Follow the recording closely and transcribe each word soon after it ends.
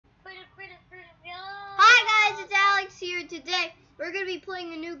here. Today we're gonna be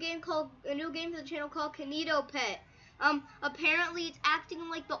playing a new game for the channel called Kinito Pet. Apparently it's acting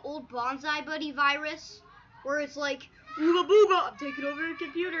like the old Bonsai Buddy virus, where it's like ooga booga, I'm taking over your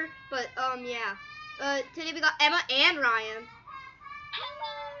computer. But yeah. Today we got Emma and Ryan.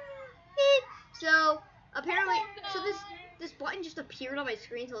 So apparently, this button just appeared on my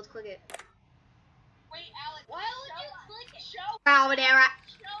screen, so let's click it. Wait, Alex, why would you click it?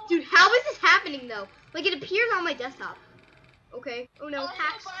 Dude, how is this happening though? Like it appears on my desktop. Okay. Oh no,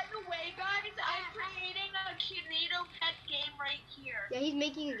 hacks. By the way, guys, I'm creating a Kinito Pet game right here. Yeah, he's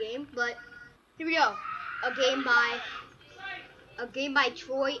making a game, but here we go. A game by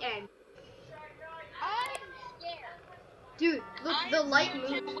Troy and. I'm scared. Dude, look, the light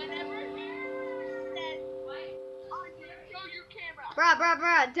moves. Whenever says, show your camera.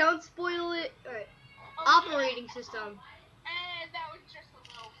 Bruh, don't spoil it. Alright. Operating system. And that was just a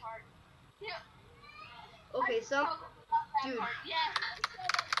little part. Yeah. Okay, so,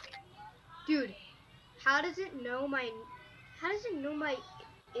 dude, how does it know?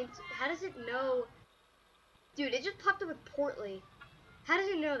 Dude, it just popped up with Portly. How does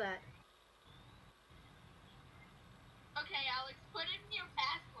it know that? Okay, Alex, put in your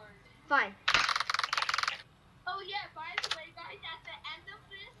password. Fine. Oh yeah, by the way, guys, at the end of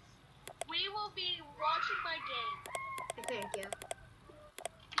this, we will be watching my game. I think, yeah.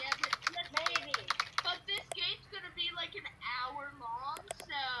 Yeah, maybe. But this game's gonna be like an hour long,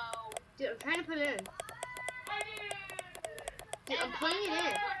 so. Dude, I'm trying to put it in. Dude, I'm putting it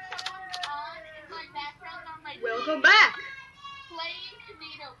in. Welcome back. Playing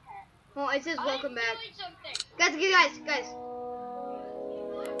Kinito Pet. Oh, it says welcome back. Guys.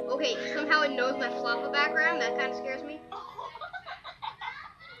 Okay, somehow it knows my floppa background. That kind of scares me.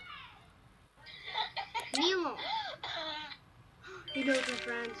 Leave me alone. He knows my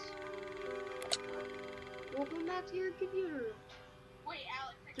friends. Welcome back to your computer. Wait,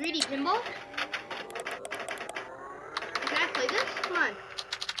 Alex. 3D pinball? Can I play this? Come on.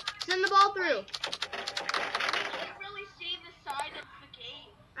 Send the ball through. You can't really see the side of the game.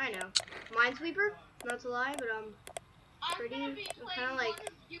 I know. Minesweeper? Not to lie, but pretty. I'm kind of like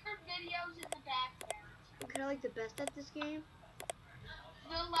your videos in the background. I'm kind of like the best at this game.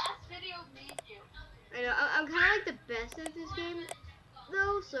 The last video made you. I know. I'm kind of like the best at this game,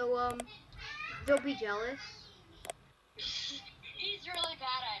 though. So don't be jealous. He's really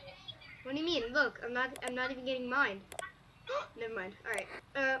bad at it. What do you mean? Look, I'm not even getting mine. Never mind. All right.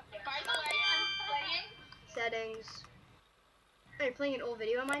 By the way, I'm playing. Settings. Are you playing an old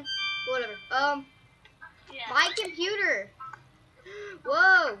video on mine? Whatever. Yeah. My computer.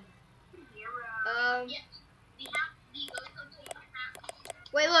 Whoa.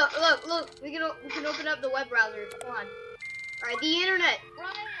 Wait, look. We can open up the web browser. Come on. All right, the internet.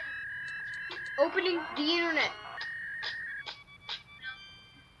 Ryan. Opening the internet.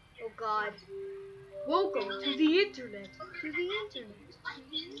 Oh God. Welcome to the internet.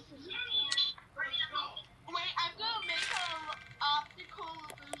 Wait, I'm gonna make an optical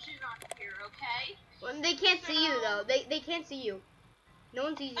illusion on here, okay? Well, they can't see you though. They can't see you. No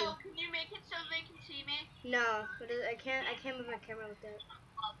one sees you. Oh, can you make it so they can see me? No, but I can't move my camera like that.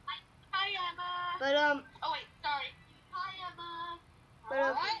 Hi, Emma. But Oh wait, sorry. Hi, Emma.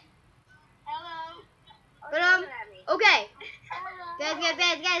 But What? Hello. But okay. Hello. Guys. Hi,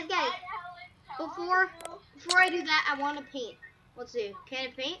 Alex. How are you? Before I do that, I want to paint. Let's see. Can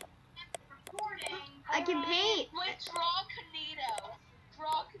I paint? I can paint. Let's draw Kinito.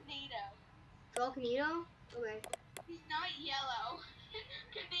 Draw Kinito. Draw Kinito? Okay. He's not yellow.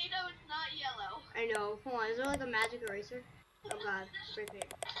 Kinito is not yellow. I know. Hold on. Is there like a magic eraser? Oh God. Spray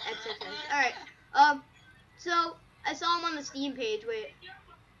paint. XXX. Alright. So I saw him on the Steam page. Wait.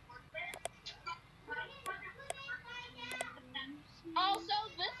 Also,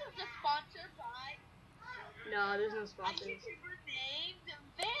 this is a sponsored by. No, there's no A sponsors. YouTuber named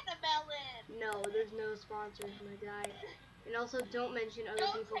Vanamelon. No, there's no sponsors, my guy. And also, don't mention other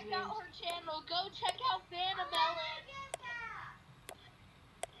Go people's check names. out her channel. Go check out Vanamelon.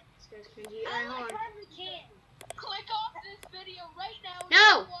 This guy's cringy. Alright, hold on. Click off this video right now.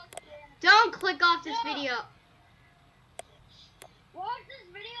 No! Don't click off this video. Watch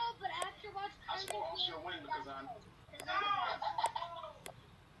this video, but after watch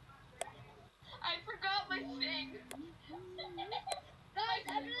I forgot my thing. Guys,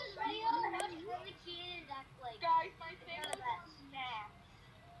 after this video, watch Hurricane and act like. Guys, my favorite snack.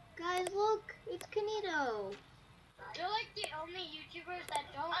 Guys, look. It's Kinito. They're like the only YouTubers that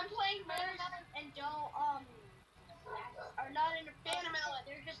don't. I'm playing Mars and don't are not in a Vanamelon.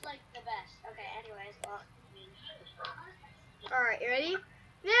 They're just like the best. Okay. Anyways, well. Alright, you ready?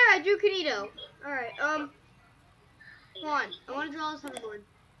 There, I drew Kinito. Alright, Come on, I want to draw this hoverboard.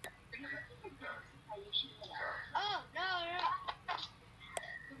 Oh, no.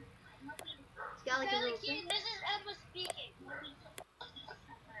 It's got like a little thing. This is Emma speaking.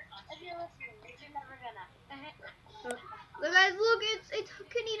 If you're listening, which you're never gonna. Look guys, look, it's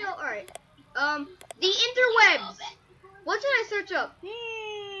Kinito. Alright. The interwebs. What should I search up?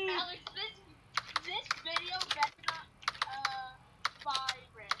 Alex, this video better not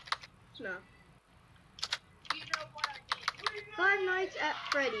vibrate. No. You know what I mean. Five Nights at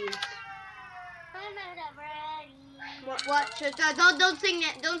Freddy's. I'm not ready. What? Don't sing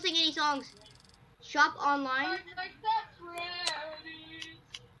that. Don't sing any songs. Shop online. Five Nights at Freddy's.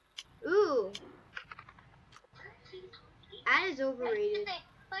 Ooh. Ad is overrated.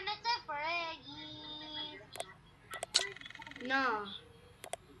 When it's a Freddy's. Nah.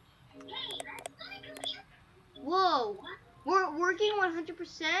 Whoa. We're working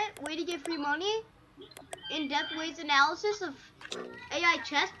 100%. Way to get free money. In-depth ways analysis of AI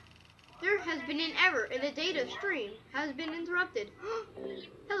chess. There has been an error in the data stream. Has been interrupted.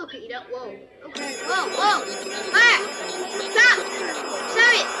 Hello, Kinito. Whoa. Okay. Whoa. Ah! Stop!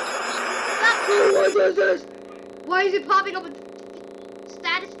 Stop it! Stop! What is this? Why is it popping up with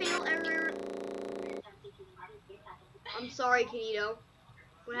status fail error? I'm sorry, Kinito.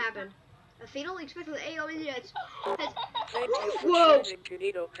 What happened? A fatal expected AI has... Thank you for Whoa! choosing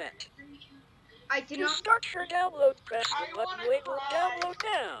Kinito Pet. I did To not... start your download, press the I button wanna labeled cry. Download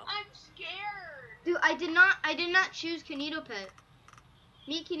Now. I'm scared. Dude, I did not choose Kinito Pet.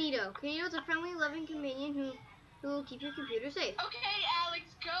 Meet Kinito. Kinito is a friendly, loving companion who will keep your computer safe. Okay, Alex,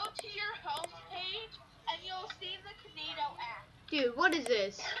 go to your home page and you'll see the Kinito app. Dude, what is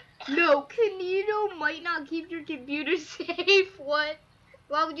this? No, Kinito might not keep your computer safe. What?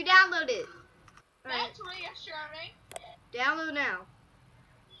 Why would you download it? Alright, That's reassuring. download now.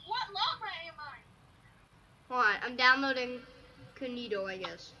 What llama am I? Hold on, I'm downloading Kinito, I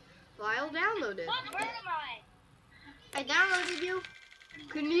guess. File downloaded. What bird am I? I downloaded you.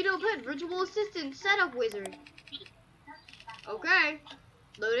 Kinito Pet Virtual Assistant Setup Wizard. Okay.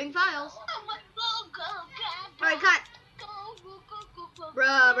 Loading files. Alright, cut.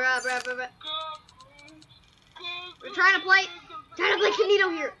 Bruh. We're trying to play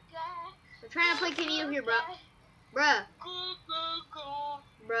Kinito here. We're trying to play Kinito here, bruh. Bruh.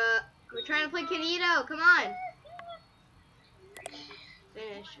 We're trying to play Kinito. Come on.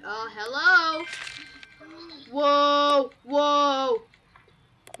 Finish. Oh, hello. Whoa.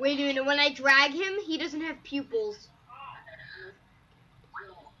 Wait a minute. When I drag him, he doesn't have pupils.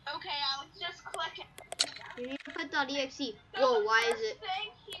 Okay, Alex, just click it. Kinito.exe. Whoa, why is it?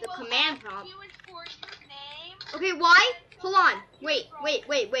 The command prompt. You is for your name. Okay, why? Hold on. Wait.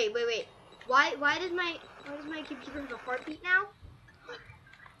 Why does my computer have a heartbeat now?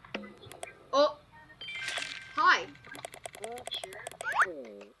 Oh. Hi.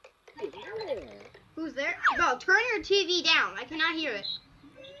 Who's there? Bro, turn your TV down. I cannot hear it.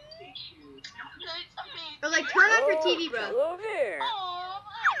 Or like turn off your TV, bro. Hello there. Oh,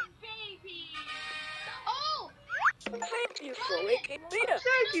 my baby. Oh, Thank you for waking me up.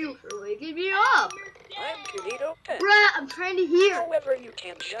 Thank you for waking me up. I'm Kinito Pet. Bruh, I'm trying to hear. However, you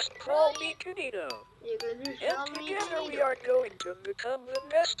can just call me Kinito. You're gonna And tell me together we Kinito. are going to become the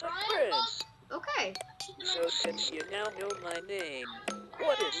best of friends. Okay. So since you now know my name,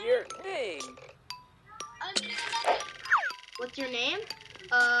 what is your name? What's your name?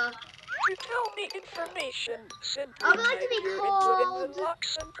 To tell me information, simply I would like to type be your input in called- the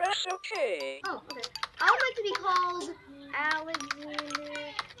box and press OK. Oh, okay. I would like to be called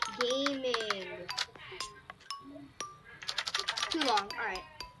Alexander Gaming. Too long. Alright.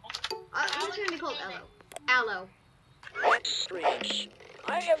 I'm just gonna be called Allo. That's strange.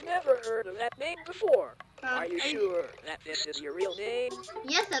 I have never heard of that name before. Are you Are you- sure that this is your real name?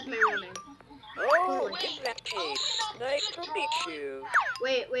 Yes, that's my real name. Oh, in that case, nice to meet you.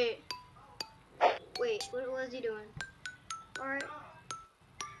 Wait. What was he doing? Alright.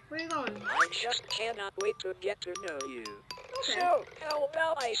 Where are you going? I just cannot wait to get to know you. Okay. So, how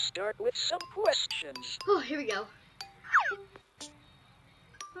about I start with some questions? Oh, here we go.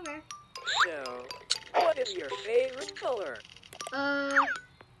 Okay. So, what is your favorite color?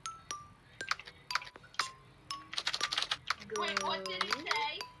 wait, what did he Green.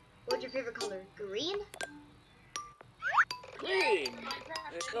 say? What's your favorite color? Green? Green.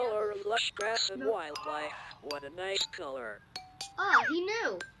 The color of lush grass and wildlife. What a nice color. Oh, he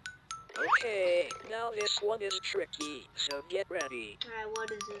knew. Okay, now this one is tricky, so get ready. Alright, what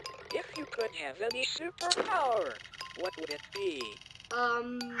is it? If you could have any superpower, what would it be?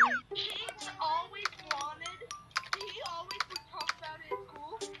 He's always wanted, he always would talk about it at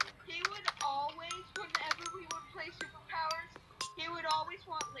school. He would always, whenever we would play Super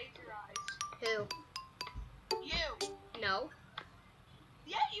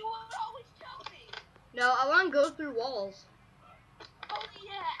through walls. Oh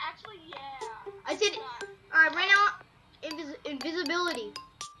yeah, actually yeah. I did. Alright, right now, invisibility.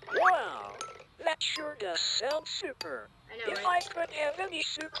 Wow, that sure does sound super. I know, If right? I could have any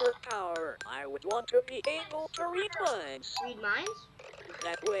superpower, I would want to be able to read minds. Read minds?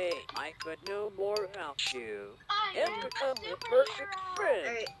 That way, I could know more about you I and am become a the perfect superhero. friend.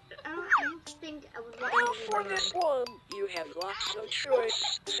 Alright, I don't think I would want Now you to for read my this mind. one, you have lots of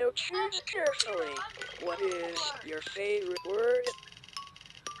choice, so choose carefully. What is your favorite word?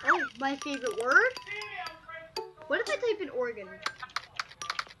 Oh, my favorite word? What if I type in organ?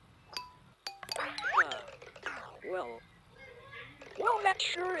 Well, that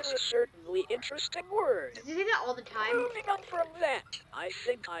sure is a certainly interesting word. Does he say that all the time? Moving on from that, I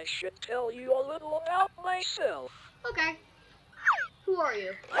think I should tell you a little about myself. Okay. Who are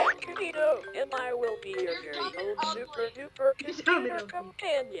you? I'm Kinito, and I will be your very own super duper computer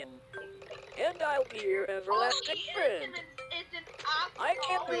companion. And I'll be your everlasting friend. I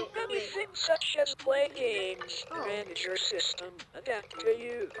can do many things such as play games, manage your system, adapt to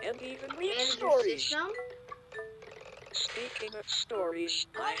you, and even read Manage your stories. system? Speaking of stories,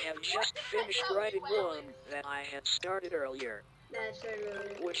 I have just finished writing one that I had started earlier. That's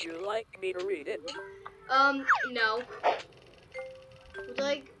really. Would you like me to read it? No. Would you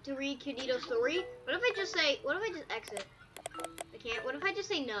like to read Kinito's story? What if I just exit? I can't. What if I just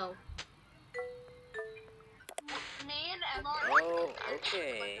say no? Me and Emma. Oh,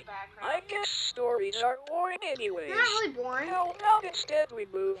 okay. I guess stories aren't boring anyways. They're not really boring. How about instead we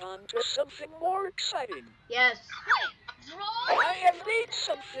move on to something more exciting? Yes. I have made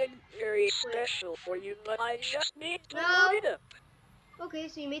something very special for you, but I just need to No. load it up. Okay,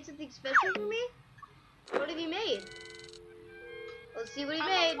 so you made something special for me? What have you made? Let's see what he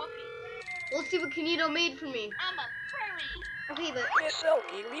made. Let's see what Kinito made for me. I'm a furry. Okay, but This'll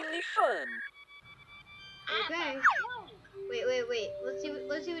be really fun. okay. Wait. Let's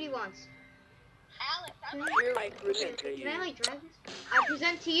see what he wants. Alex, Here I present to you. Can I like drag this? I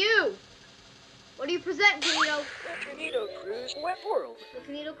present to you. What do you present, Kinito? The Kinito Cruise Web World. The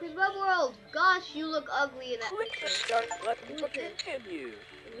Kinito Cruise Web World. Gosh, you look ugly in that Click the picture. start button to continue.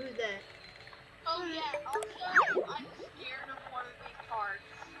 Who's that? Oh yeah, also, I'm scared of one of these parts.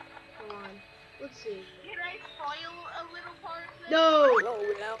 Come on. Let's see. Can I spoil a little part of this? No. Well,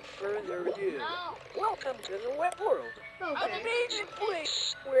 without further ado, No. welcome to the Web World. An Okay. amazing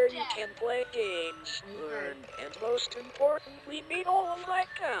place where you can play games, learn, and most importantly, meet all of my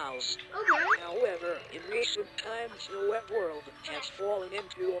cows. Okay. However, in recent times, the Web World has fallen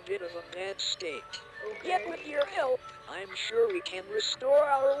into a bit of a bad state. Yet with your help, I'm sure we can restore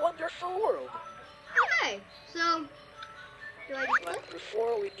our wonderful world. Okay. So, do I just But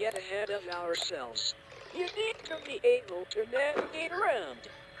before we get ahead of ourselves, you need to be able to navigate around.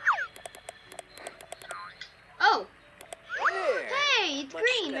 Oh. There. Hey, it's Much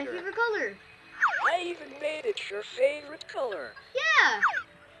green, my better. favorite color. I even made it your favorite color. Yeah.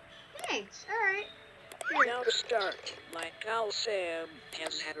 Thanks. All right. Here. Now to start, my cow Sam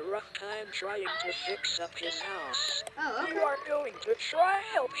has had a rough time trying to fix up his house. Oh, okay. You are going to try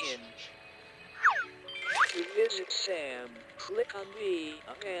help him. To visit Sam, click on the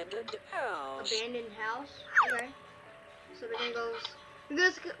abandoned house. Abandoned house. Okay. So we're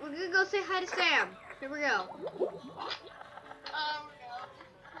gonna go say hi to Sam. Here we go. Oh no, this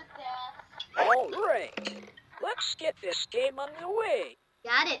is the death. Alright, let's get this game underway.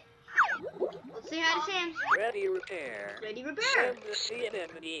 Got it. Let's say hi to Sam. Ready repair. Ready, repair. Sam the sea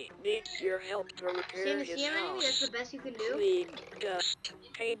anemone needs your help to repair Sam the his sea anemone. That's house. the best you can do. Clean, dust,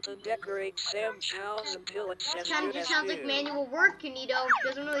 paint, and decorate Sam's house until it's as Kind of good just as sounds like new. manual work, Kinito.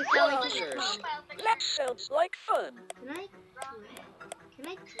 Doesn't really sound like you. Wowzers. That sounds like fun. Can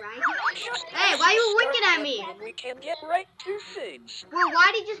I drag it? Just Hey, press why the you winking start at me? button and we can get right to things. Well,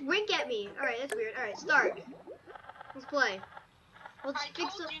 why did you just wink at me? All right, that's weird. All right, start. Let's play. Let's I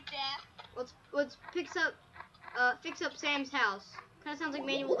fix told up. you, Dad. Let's fix up Sam's house. Kind of sounds like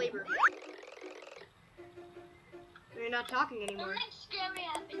manual labor. You're not talking anymore. Something scary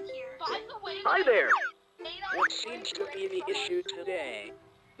happened here. By the way, Hi there. What seems to be the issue today?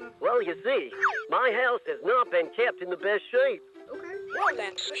 Well, you see, my house has not been kept in the best shape. Okay. Well,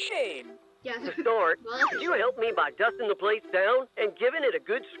 that's a shame. Yeah. To start, Well, that's could you help me by dusting the place down and giving it a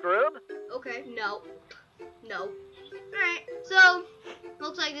good scrub? Okay. No. No. All right. So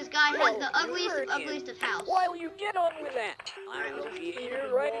looks like this guy has the ugliest of house. While you get on with that, I will be here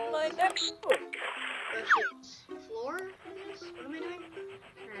writing my next book. Floor? I guess? What am I doing?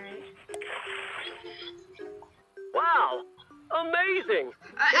 Alright. Wow, amazing.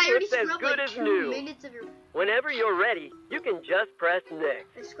 I already looks as scrubbed good like as 2 new. minutes of your... Whenever you're ready, you can just press next.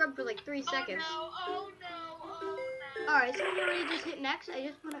 I scrubbed for like 3 seconds. Oh no, oh no, Alright, so we already just hit next. I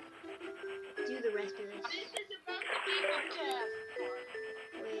just want to do the rest of this. This is about to be the test.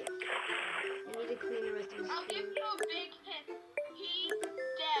 Wait. I need to clean the rest of this. I'll give you a big hint. He's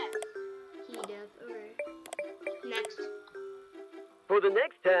dead. Key death. Alright. Next. For the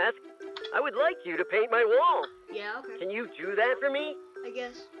next task, I would like you to paint my wall. Yeah, okay. Can you do that for me? I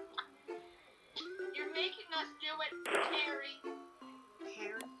guess. You're making us do it, Terry.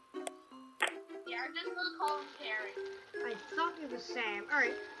 Karen. Yeah, I'm just gonna call him Terry. I thought it was Sam.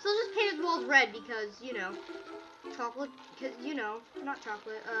 Alright, so let's just paint his walls red because, you know, chocolate, cause, you know, not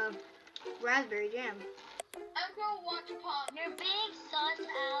chocolate, raspberry jam. I'm gonna watch Pop. You're being sus,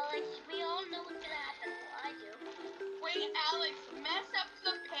 Alex. We all know what's gonna happen. Well, I do. Wait, Alex, mess up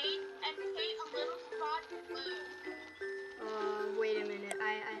some paint and paint a little spot blue. Wait a minute.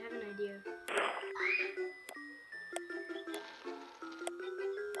 I have an idea.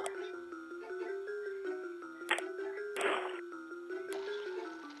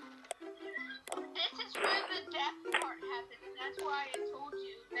 This is where the death part happens. That's why I told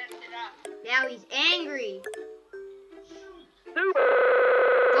you mess it up. Now he's angry. Super!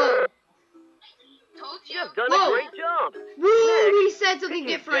 Whoa. Told you. You've done Whoa. a great job. Woo! He said something Can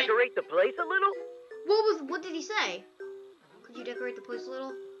you different. decorate the place a little? What did he say? Could you decorate the place a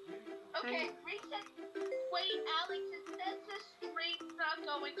little? Okay, reset. Wait, Alex, it says the stream's not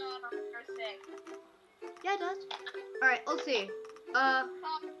going on our thing. Yeah, it does. Alright, let's see.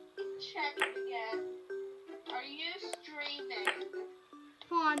 Check it again. Are you streaming?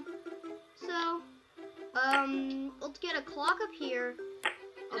 Hold on. So, let's get a clock up here.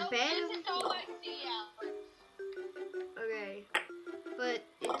 A No, bed. this is all I see, Alex. Okay. But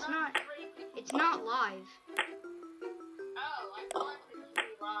it's not streaming. it's not live. Oh, I thought it was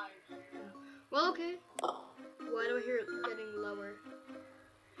live. Well, okay. Why do I hear it getting lower?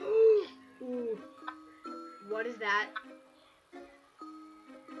 Ooh. What is that?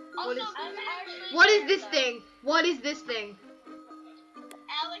 Also, What is this thing? What is this thing?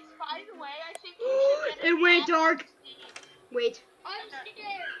 Alex, by the way, I think you should get It an went app dark. to see. Wait. I'm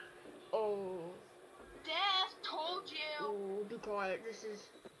scared. Oh. Death told you. Oh, be quiet. This is.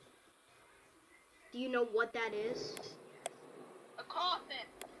 Do you know what that is? A coffin.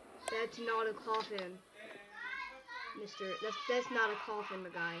 That's not a coffin, Mister. That's not a coffin, my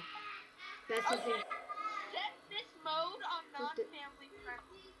guy. That's something. Set this mode on What's it? non-family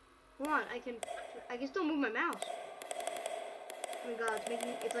friendly. Hold on, I can still move my mouse. Oh my god,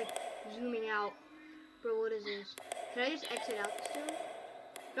 it's like zooming out. Bro, what is this? Can I just exit out still?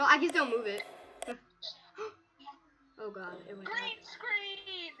 No, I can still move it. Oh god, it went out. Green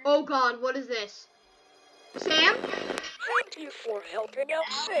screen. Oh god, what is this? Sam? Thank you for helping out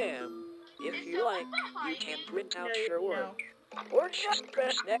Sam. If you like, you can print out your work. Or just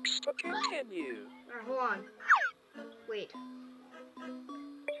press next to continue. Alright, hold on. Wait.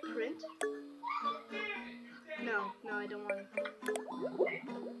 Print? No, I don't want to.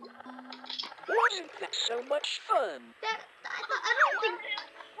 Wasn't that so much fun?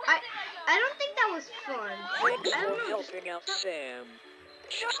 I don't think that was fun. Thanks I don't for know. helping out Sam.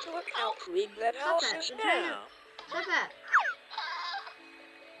 Just look how clean that house that. is I'm trying to- now. Stop that.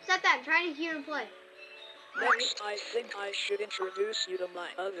 Stop that. I'm trying to hear and play. Next, I think I should introduce you to my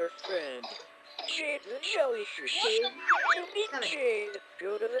other friend, Jade the Jellyfish. Jade? To meet Stop it. Jade,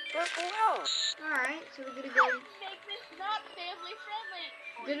 go to the purple house. Alright, so we're gonna go. Don't make this not family friendly.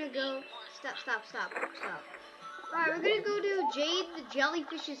 We're gonna go. Stop. Alright, we're gonna go to Jade the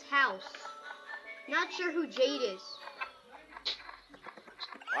Jellyfish's house. Not sure who Jade is.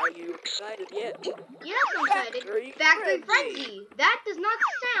 Are you excited yet? Yes, I'm excited. Factory Frenzy. That does not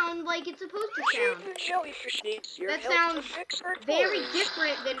sound like it's supposed to Jade sound. the Jellyfish needs your That help sounds to fix her very toys.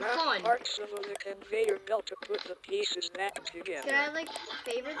 different than Grab fun. parts of the conveyor belt to put the pieces back together. Did I like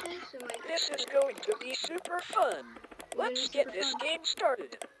favorite this? Or like, This is going to be super fun. Let's get this game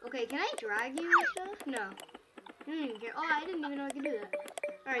started. okay, can I drag you and stuff? No. Oh, I didn't even know I could do that.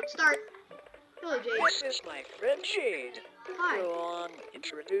 Alright, start. Hello, Jade. This is my friend Jade. Hi. Go on,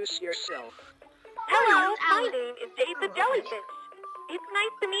 introduce yourself. Hello, My name is Jade the Jellyfish. It's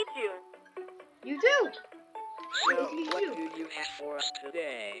nice to meet you. You too. So, Nice to meet what you. do you have for us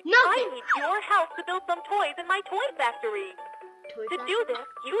today? I Nothing. need your help to build some toys in my toy factory. Toy To factory? do this,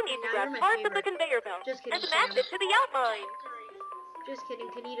 you need to Now grab you're my parts of the favorite. conveyor belt Just kidding, and match Sam. it to the outline. Just kidding.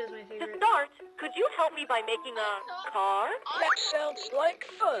 Kinito's my To favorite. start, could you help me by making a car? That sounds like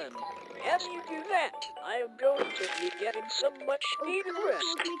fun. As you do that, I am going to be getting some much Okay, needed so rest.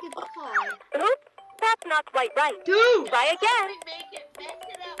 let's make it the car. Oops, that's not quite right. Dude! Try again. Make it, mess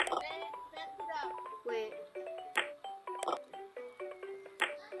it up, man. Mess it up. Wait.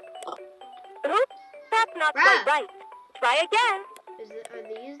 Oops, that's not Bruh. quite right. Try again. Are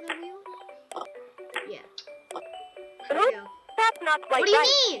these the wheels? Yeah. Oops, There we go. that's not quite What do you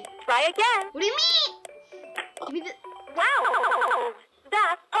right. mean? Try again. What do you mean? Give me the... Wow,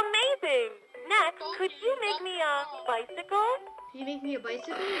 that's amazing. Next, could you make me a bicycle? Can you make me a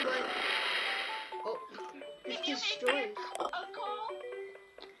bicycle? But... Oh, this Can you make destroys. me a call?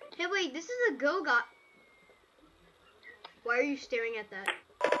 Hey, wait, this is a go-got. Why are you staring at that?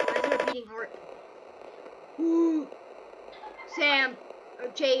 Why is there a beating heart? Ooh. Sam. Or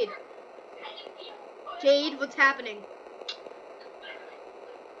Jade. Jade, what's happening?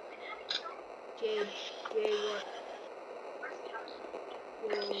 Jade. Jade, what?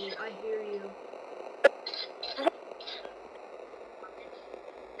 Whoa, I hear you.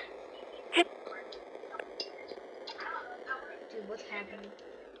 Dude, what's happening?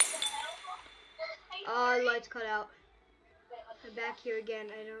 Lights cut out. I'm back here again.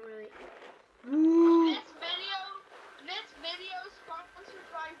 I don't really... Woo! This video is sponsored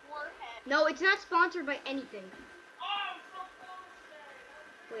by Warhead. No, it's not sponsored by anything.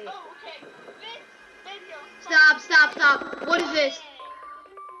 Wait. Oh, okay. This video is Stop, stop, stop. What is this?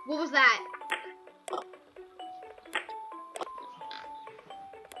 What was that?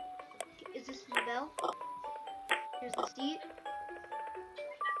 Is this the bell? Here's the seat.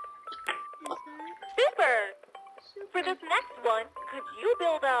 Super. For this next one, could you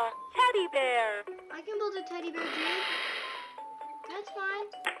build a teddy bear? I can build a teddy bear, Jade. That's fine.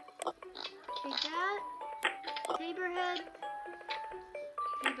 Take that. Teddy bear head.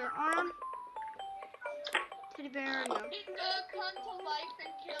 Teddy bear arm. Teddy bear, no. He's gonna come to life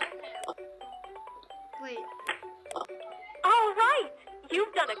and kill him. Wait. All right,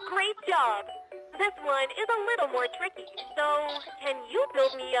 you've done a great job. This one is a little more tricky. So, can you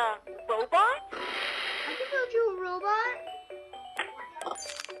build me a robot? I can build you a robot.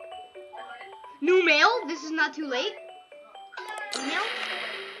 New mail? This is not too late. Email?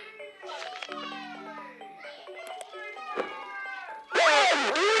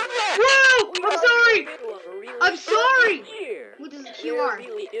 Whoa! I'm sorry! I'm sorry! What is the QR?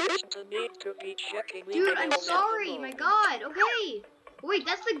 Dude, I'm sorry. My God. Okay. Wait,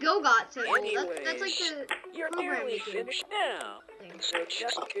 that's the Go-Got symbol. That's like the You're program nearly making finished now. thing. So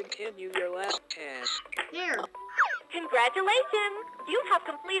just continue your last task. There. Congratulations! You have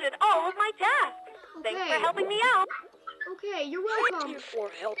completed all of my tasks. Thanks Okay. for helping me out. Okay, you're Thank welcome. you for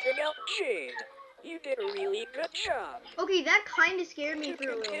helping out Jade. You did a really good job. Okay, that kind of scared me To for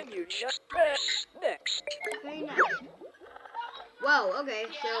a little. continue, just press next. Very nice. Well, okay,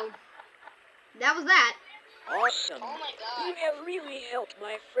 so that was that. Awesome. Oh my God. You have really helped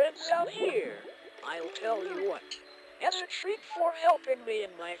my friends out here. I'll tell you what. As a treat for helping me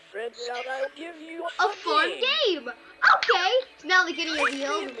and my friends out, I'll give you A fun game. Okay. So now the getting of the Meet me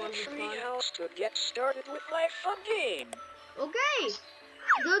elder in the ones is fun. treehouse to get started with my fun game. Okay.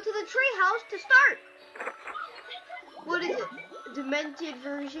 Go to the tree house to start. What is it? Demented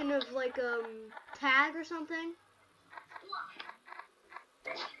version of like tag or something?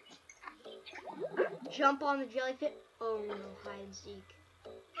 Jump on the jellyfish. Oh no, hide and seek.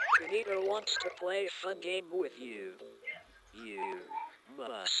 Kinito wants to play a fun game with you. You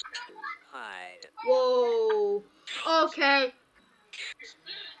must hide. Whoa. Okay.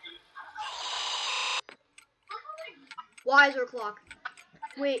 Wiser clock.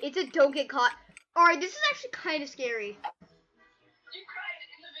 Wait, it's a don't get caught. Alright, this is actually kind of scary.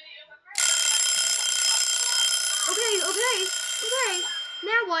 Okay.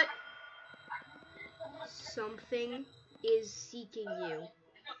 Now what? Something is seeking you.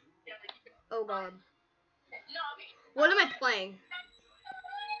 Oh God. What am I playing?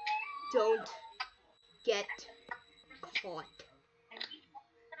 Don't get caught.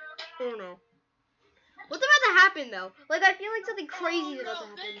 Oh no. What's about to happen though? Like I feel like something crazy is about to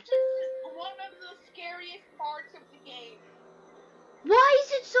happen. This is one of the scariest parts of the game. Why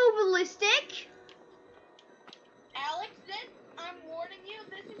is it so realistic? Alex, I'm warning you,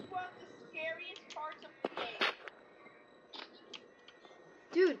 this is one of the scariest parts of the game.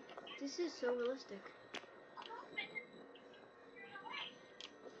 Dude, this is so realistic.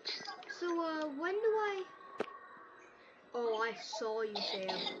 So, when do I... Oh, I saw you,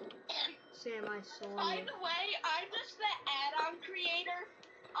 Sam. Sam, I saw By you. the way, I'm just the add-on creator.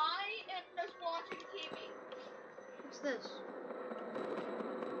 I am just watching TV. What's this?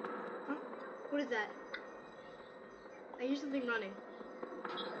 Huh? What is that? I hear something running.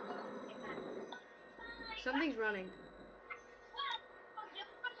 Something's running.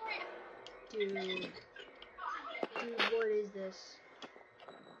 Dude. Dude, what is this?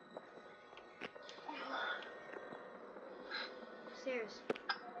 Stairs.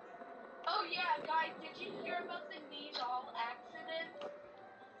 Oh, Oh yeah, guys, did you hear about the needle accident?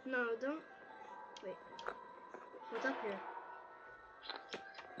 No, don't. Wait. What's up here?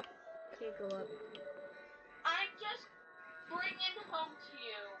 Can't go up. I'm just bringing home to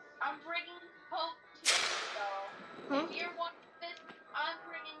you. I'm bringing hope to you, though. Huh? If you're watching this, I'm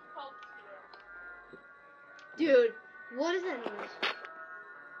bringing hope to you. Dude, what is that noise?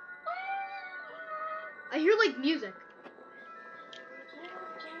 I hear like music.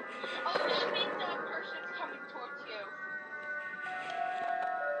 Oh, that means that person's coming towards you.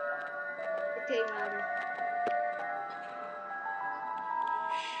 It's getting louder.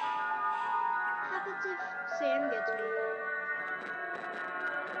 What happens if Sam gets me?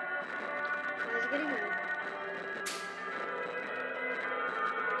 Why is it getting red?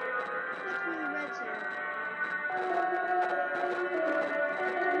 That's really red, Sam.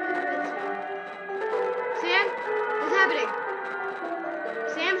 Sam, what's happening?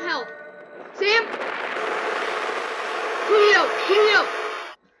 Sam, help! Sam! Julio! Julio!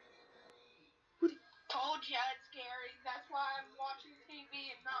 Told ya it's scary. That's why I'm watching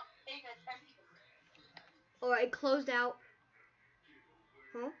TV and not paying attention. Alright, it closed out.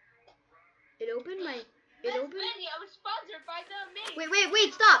 Huh? It opened my... It This opened? video is sponsored by the Me.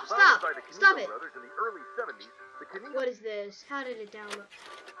 Wait, stop! Stop! Founded by the Stop Kinito it! brothers in the early 70s, the Kinito What is this? How did it download?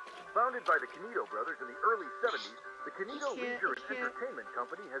 Founded by the Kinito brothers in the early 70s, the Kinito Leisure and Entertainment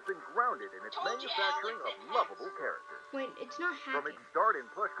Company has been grounded in its manufacturing of lovable characters. Wait, it's not From hacking. its start in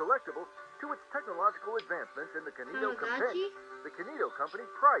plush collectibles to its technological advancements in the Kinito Tamagotchi? Companion, the Kinito Company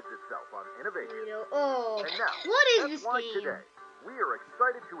prides itself on innovation. Julio. Oh. And now, What is that's this why game? today, we are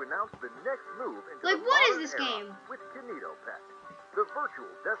excited to announce the next move into Like, the what is modern this era game? with Kinito Pet, the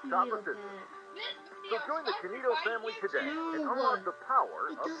virtual desktop Kinito assistant. Pet. So join the Kinito family today and No. unlock the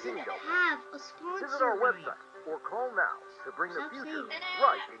power It of doesn't Kinito. have a sponsor. Visit our website or call now to bring the Stop future saying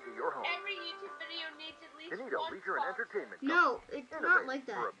right into your home. Every YouTube video needs at least Kinito one Leisure and sponsor. Entertainment No, Company. it's not Innovating like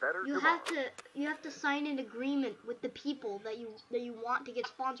that. for a better You tomorrow. have to sign an agreement with the people that you want to get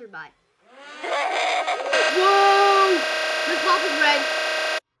sponsored by. Whoa! The top is red.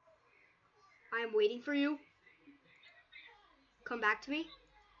 I am waiting for you. Come back to me.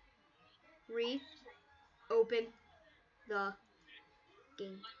 Open the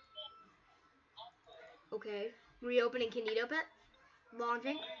game. Okay. Reopening Kinito Pet.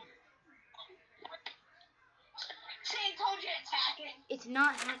 Launching. See, I told you it's hacking. It's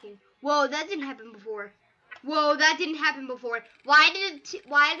not hacking. Whoa, that didn't happen before. Whoa, that didn't happen before. Why did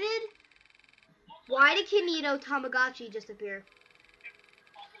Kinito Tamagotchi just appear?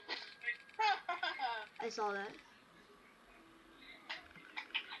 I saw that.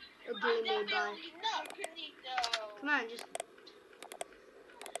 A game made by. No, Kinito. Come on, just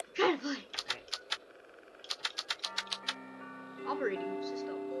try to play. Operating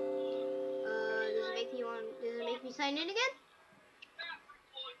system. Does it make me sign in again?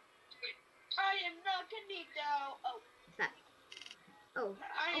 I am not Kinito. Oh. What's that? Oh,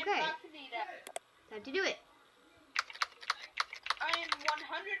 I am okay. not Kinito. Time to do it. I am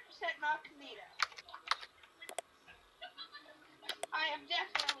 100% not Kinito. I am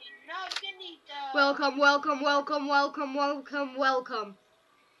definitely not Kinito. Welcome.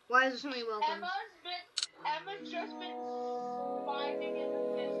 Why is there so many welcome? Emma's just been finding in the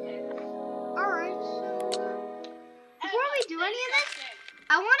distance. Alright, so before we do any of this,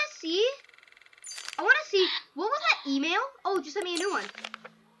 I wanna see what was that email? Oh, just send me a new one.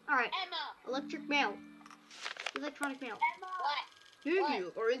 Alright. Emma. Electronic mail. Emma. Thank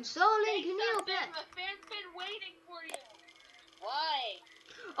you for installing Kinito The Pet. fans been waiting for you. Why?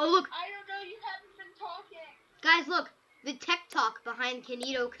 Oh look, I don't know, you haven't been talking. guys, look. The tech talk behind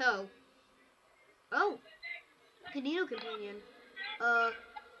Kinito Co. Oh. Kinito Companion.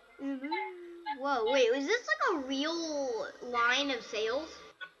 Whoa, wait, was this like a real line of sales?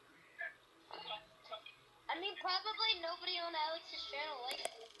 I mean, probably nobody on Alex's channel likes it,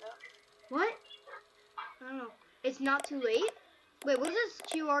 though. What? I don't know. It's not too late? Wait, what does this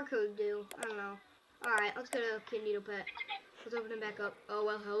QR code do? I don't know. Alright, let's go to Kinito Pet. Let's open it back up. Oh,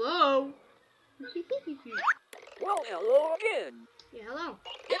 well, hello. Well, hello again. Yeah, hello.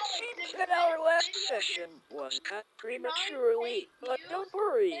 It seems that our last session was cut prematurely, but don't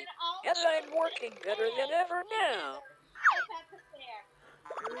worry, as I'm working better than ever now.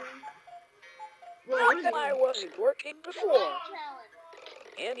 Whoa, what Not is that I it? wasn't working before.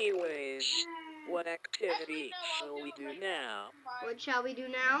 Anyways, what activity shall we do now? What shall we do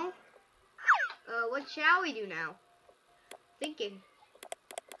now? What shall we do now? Thinking.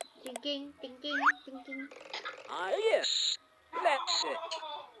 Ah, yes, that's it.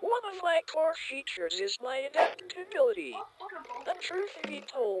 One of my core features is my adaptability. The truth be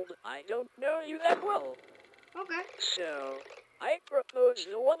told, I don't know you that well. Okay. So, I propose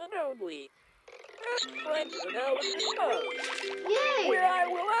the one and only Best Friends Analysis Hub, Yay! where I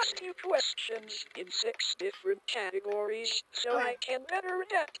will ask you questions in 6 different categories so Okay. I can better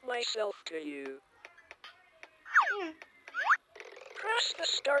adapt myself to you. Yeah. Press the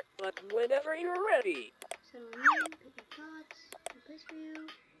start button whenever you're ready. Settle in, pick your thoughts, no place for you.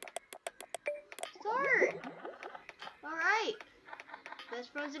 Start! Alright.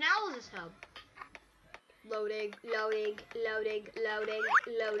 Best Friends Analysis Hub. Loading, loading, loading, loading,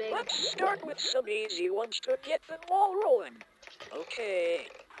 loading. Let's start with some easy ones to get the ball rolling. Okay,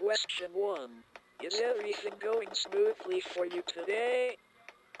 question 1. Is everything going smoothly for you today?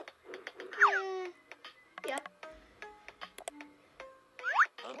 Yeah.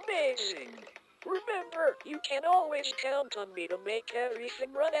 Amazing! Remember, you can always count on me to make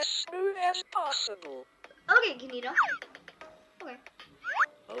everything run as smooth as possible. Okay, Kinito. Okay.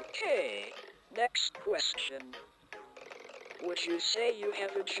 Okay, next question. Would you say you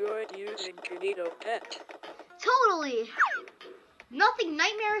have enjoyed using Kinito Pet? Totally. Nothing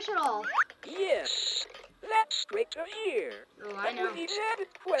nightmarish at all. Yes, that's great to hear. Oh, I And know. with these added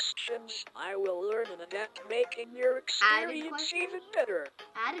questions, I will learn and adapt, making your experience questions? even better.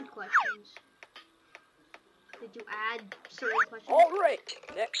 Added questions. Did you add certain questions? Alright,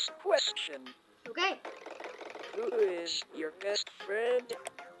 next question. Okay. Who is your best friend?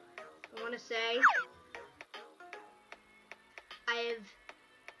 I want to say I have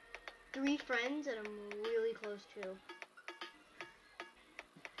 3 friends that I'm really close to.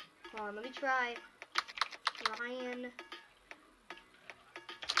 Hold on, let me try. Ryan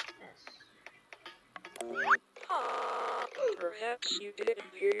S. Ah, perhaps you didn't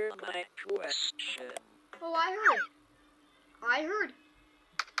hear my question. Oh, I heard.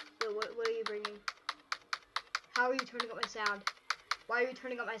 So what are you bringing? How are you turning up my sound? Why are you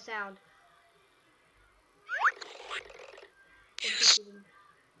turning up my sound?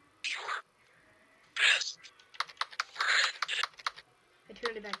 I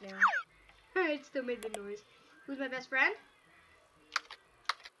turned it back now. It still made the noise. Who's my best friend?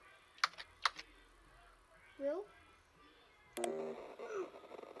 Will?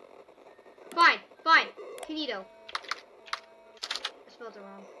 Fine. Kinito. I spelled it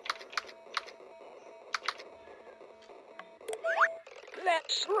wrong.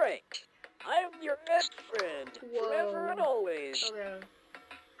 That's right. I'm your best friend, Whoa. forever and always. Okay.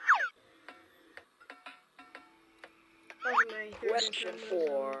 Those are my favorite Question friends.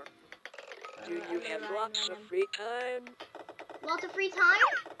 4. Do you have lots of free time? Lots of free time?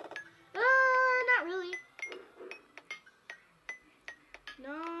 Not really.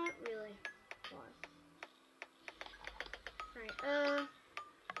 Not really. Alright,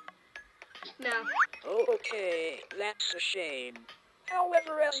 no. Okay, that's a shame.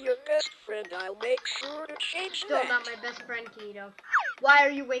 However, as your best friend, I'll make sure to change Still that. not my best friend, Kinito. Why are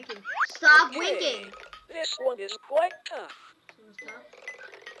you winking? Stop Okay, winking! This one is quite tough. This one's tough.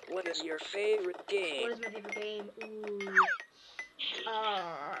 What is your favorite game? What is my favorite game? Ooh.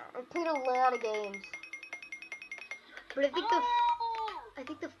 I've played a lot of games. But I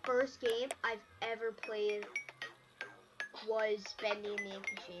think the first game I've ever played was Bendy and the Ink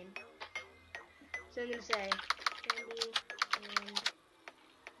Machine. So I'm gonna say Bendy and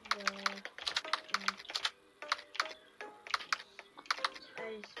the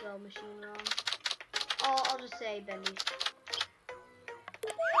I spelled machine wrong. I'll just say Bendy.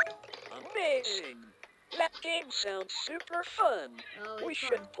 Amazing! That game sounds super fun. Oh, We it's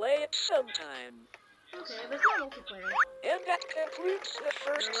should fun. play it sometime. Okay, but it's not multiplayer. And that concludes the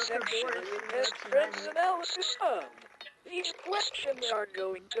first Unless you're section bored, of the you Best can Friends survive it. Analysis Hub. These questions are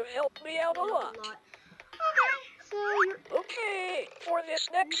going to help me out a lot. Okay, so you're Okay, for this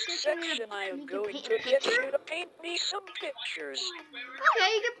next section, I am going to get you to paint me some pictures.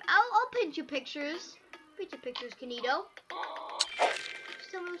 okay. I'll paint you pictures. Paint you pictures, Kinito.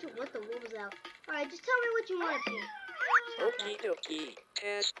 Just tell me what was that? All right, just tell me what you want to paint. Okie dokie.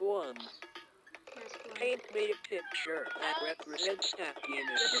 Task 1. That's one. Paint me a picture that represents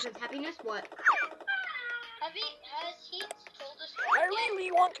happiness. Represents happiness. What? Has he told us? I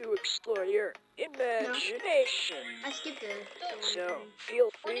really want to explore your imagination. I skipped it. So, feel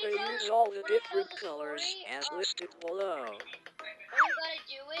free to use all the different colors as listed below. All you gotta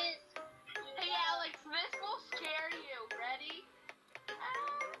do is. Hey Alex, this will scare you. Ready?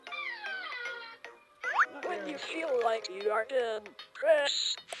 When you feel like you are done,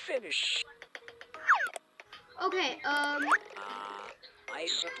 press finish. Okay. I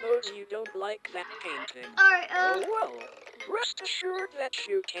suppose you don't like that painting. All right. Oh well, rest assured that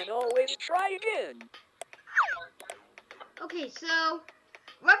you can always try again. Okay, so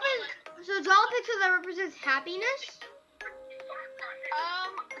draw a picture that represents happiness.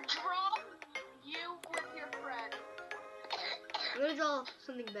 Draw you with your friend. I'm gonna draw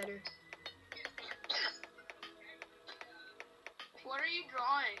something better. What are you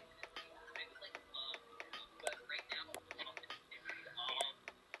drawing?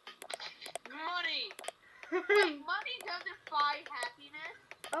 Money. Wait, money doesn't buy happiness.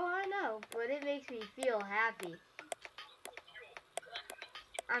 Oh, I know, but it makes me feel happy.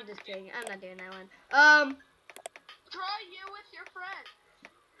 I'm just kidding. I'm not doing that one. Draw you with your friend.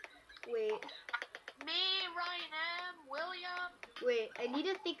 Wait. Me, Ryan M, William. Wait, I need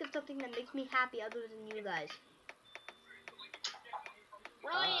to think of something that makes me happy other than you guys.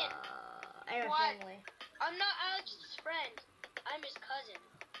 Ryan, I have What? family. I'm not Alex's friend. I'm his cousin.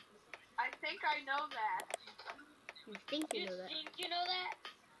 I think I know that. You think you know that? Think you know that?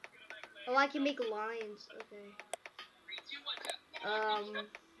 Oh, I can make lines. Okay.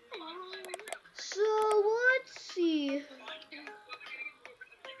 So let's see.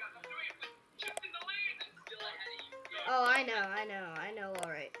 Oh, I know. All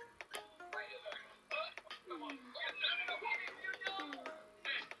right.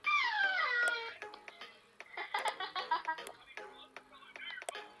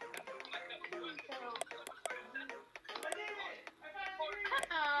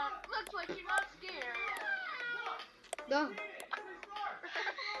 Looks like you're not scared. No.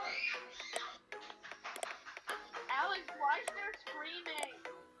 Alex, why is there screaming?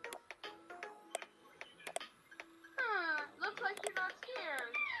 Looks like you're not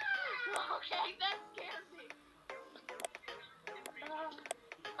scared. Okay, that scared me.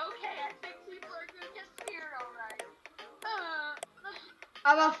 Okay, I think people are gonna get scared, alright.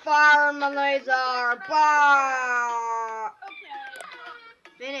 I'm a fire my laser. Bah! Okay.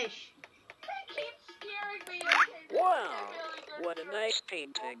 Finish. They keep scaring me. Okay, this Wow, is a really good what a scared. nice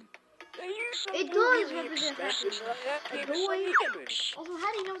painting. The use of It blue does really represent expresses the happiness. happiness of the image. Also, how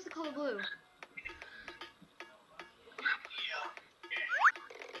do you know it's the color blue?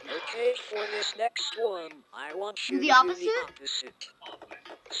 Okay, for this next one, I want you The to do opposite? the opposite.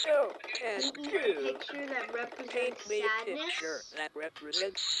 So, task Paint me a 2. picture that Paint represents me a picture sadness. that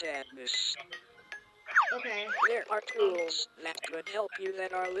represents sadness. Okay. There are tools that could help you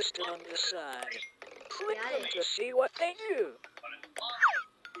that are listed on the side. Click Got them it. to see what they do.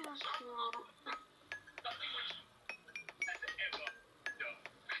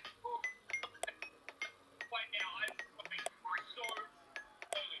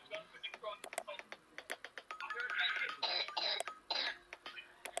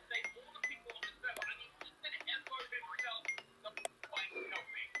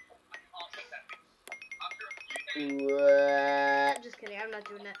 What? Just kidding, I'm not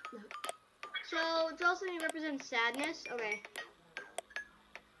doing that. So, draw something that represents sadness. Okay.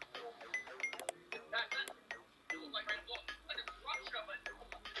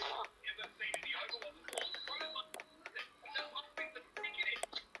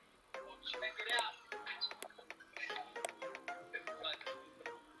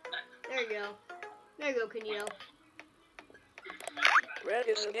 There you go. There you go, Kinito. Red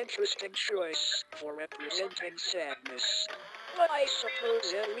is an interesting choice for representing sadness. But I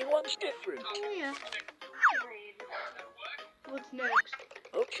suppose everyone's different. Oh, yeah. What's next?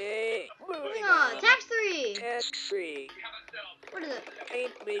 Okay, moving Hang on, on. task 3! Task 3. What is it?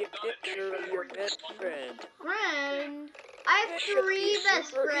 Paint me a picture of your best friend. Friend? I have This should be 3 a best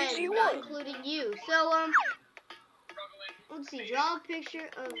super friends, easy not one. including you. So, let's see. Draw a picture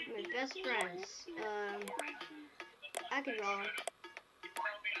of my best friends. I can draw them.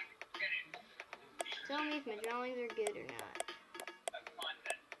 Tell me if my drawings are good or not.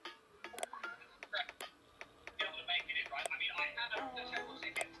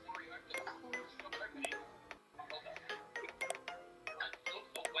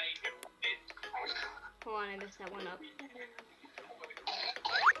 Hold on, I messed that one up.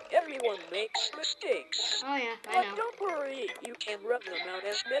 Everyone makes mistakes. Oh yeah, I But know. don't worry, you can rub them out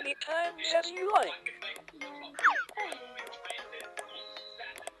as many times as you like.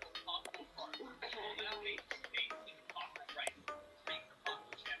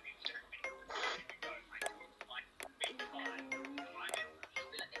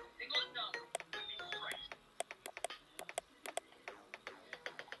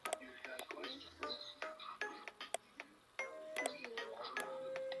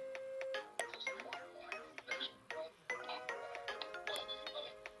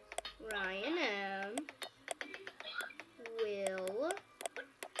 Ryan M. Will.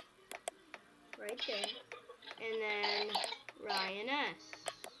 Right there. And then Ryan S.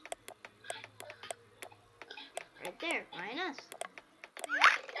 Right there, minus.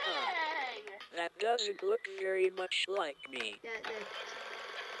 That doesn't look very much like me.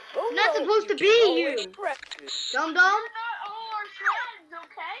 I'm not supposed to be you. Practice. Dum dum. You're not all our friends,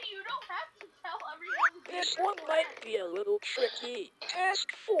 okay? You don't have to tell everyone the This one might be a little tricky. Task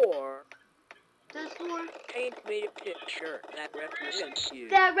 4. Task 4. Paint me a picture that represents you.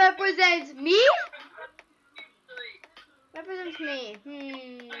 That represents me? Represents me.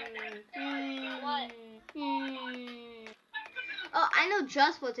 What? Oh, I know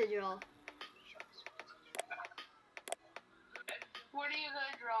just what to draw. What are you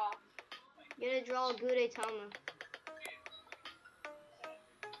gonna draw? You're gonna draw a Gudetama.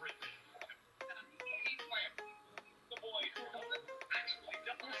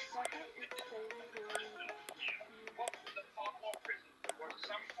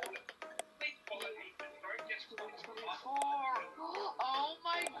 Oh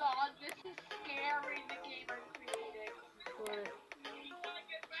my god, this is scary, the game I'm creating. What?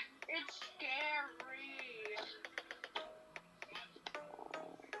 It's scary.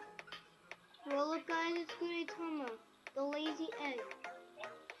 Well, look, guys, it's Gudetama, the lazy egg.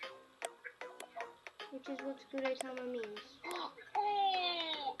 Which is what Gudetama means.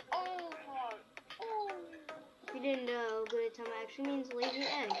 Oh god. If you didn't know, Gudetama actually means lazy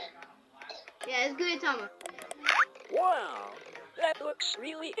egg. Yeah, it's Gudetama. Wow, that looks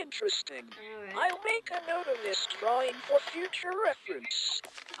really interesting. Alright. I'll make a note of this drawing for future reference.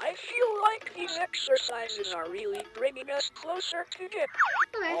 I feel like these exercises are really bringing us closer together.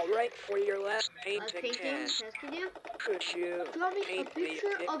 Okay. All right, for your last painting Painting task, task to do. could you Draw me a paint me picture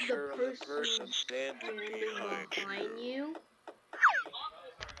a picture of the person standing behind you.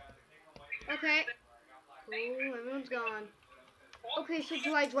 Okay. Oh, everyone's gone. Okay, so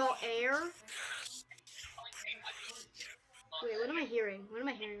do I draw air? Wait, what am I hearing? What am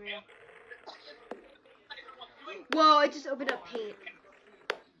I hearing right now? Whoa, I just opened up paint.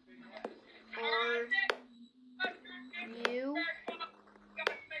 You?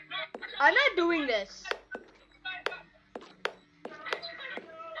 I'm not doing this.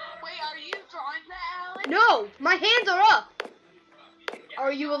 Wait, are you drawing that, Alex? No, my hands are up.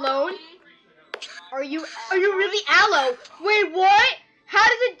 Are you alone? Are you really Aloe? Wait, what? How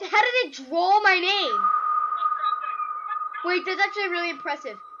did it draw my name? Wait, that's actually really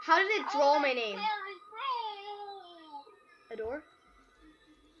impressive. How did it draw my name? Bro, Adore?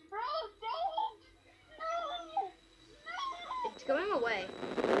 bro, don't! No! It's going away.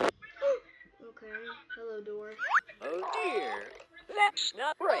 Okay. Hello, door. Oh dear, that's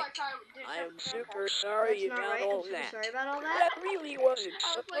not right. I am super sorry That's not about right. all I'm super that. sorry about all that. That really wasn't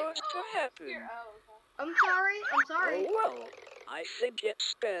supposed to happen. I'm sorry. I'm sorry. Oh well, I think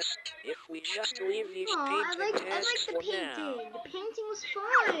it's best if we just leave these Aw, I painting like tasks the for painting. now. The painting was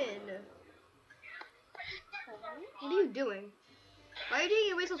fun. What are you doing? Why are you doing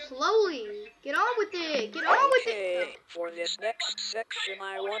it way so slowly? Get on with it. Get on with it. Okay, for this next section,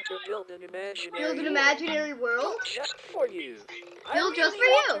 I want to build an imaginary Build an world. imaginary world? Just for you. I Build just really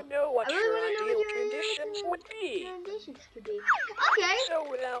for want you. to know what I really your want to know ideal what your conditions would be. recommendations could be. Okay.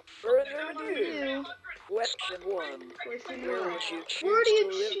 So without further ado, Do question 1. question Where one. would you choose Where do you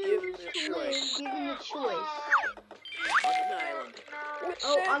to live given choose the to live choice? given the choice? On an island. With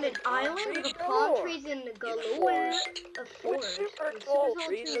Oh, sand on an and palm island trees with galore. palm trees and In a galore. forest. A With forest. super With tall super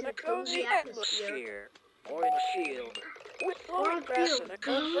trees and a cozy atmosphere. atmosphere. Or in a field. With Or flowing a grass field. and a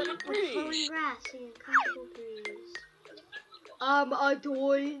comforting With flowing breeze. grass and comfortable breeze.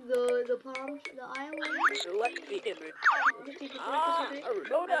 Adore the palm, the island. Select the image. A A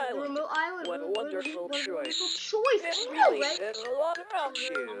remote island. remote island. What a wonderful what a choice. wonderful choice. This I know, really right? says a lot about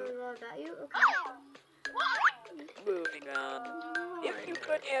you. About you? Okay. Moving on. If you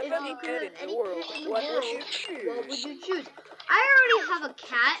could have If any you could pet have in any the world, pet in the what would world, you choose? what would you choose? I already have a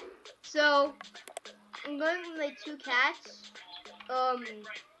cat, so I'm going with my 2 cats.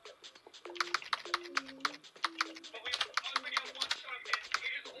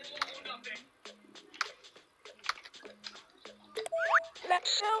 That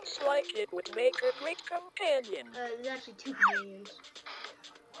sounds like it would make a great companion. There's actually 2 companions.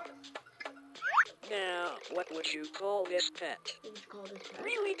 Now, what would you call this pet? What would you call this cat?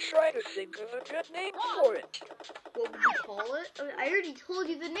 Really try to think of a good name for it. What would you call it? I mean, I already told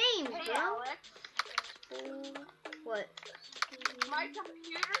you the names, Hey, bro. Alex. What? My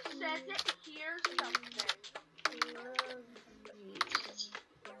computer says it hears something.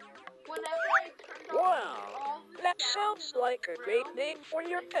 Whenever I turned on Wow, all the that sounds sounds like a great name for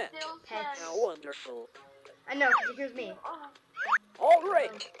your pet. still Pets. says, How wonderful. I know, because it hears me. All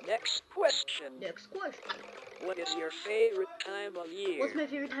right, next question. Next question. What is your favorite time of year? What's my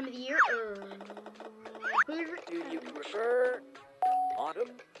favorite time of the year? Do you prefer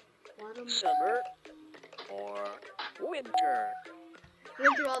autumn, summer, or winter?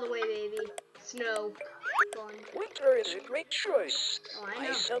 Winter all the way, baby. Snow. Fun. Winter is a great choice. Oh, I know.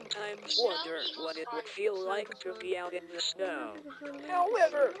 I sometimes wonder what it would feel like to be out in the snow.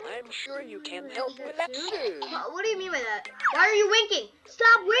 However, I'm sure you can help with that soon. What do you mean by that? Why are you winking?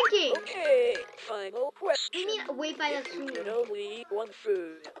 Stop winking! Okay, final question. You mean wait by that If you soon? could only eat one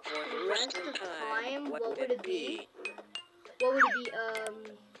food for the rest of time, what would it be? What would it be?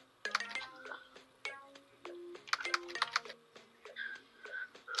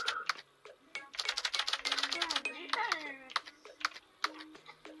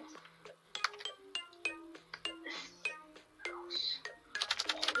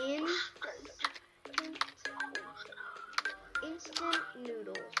 Instant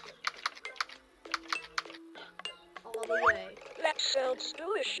noodles. All the way. That sounds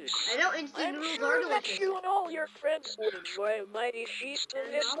delicious. I know instant I'm noodles sure are that delicious. you and all your friends would enjoy a mighty feast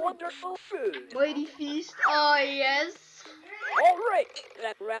of this wonderful food. Mighty feast. Oh yes. All right,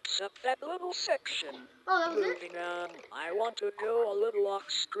 that wraps up that little section. Oh, that was it? Moving on, I want to go a little off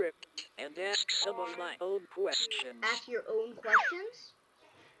script and ask some of my own questions. Ask your own questions?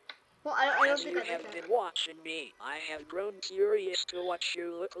 Well, I don't As think you I have did been that. watching me, I have grown curious to what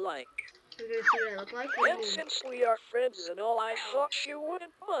you look like. You're gonna see what I look like? What do And you mean? since we are friends and all, I thought you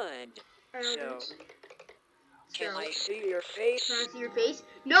wouldn't mind. I So, don't can So, I see your face? Can I see your face?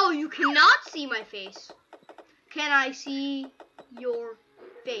 No, you cannot see my face. Can I see your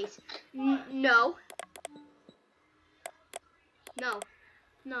face? No. No.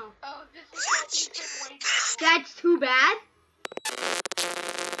 No. Oh, this is what we've been waiting for. That's too bad.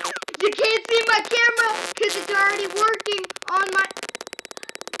 You can't see my camera because it's already working on my...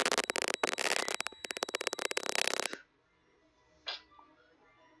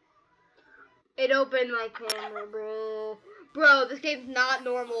 It opened my camera, bro. Bro, this game's not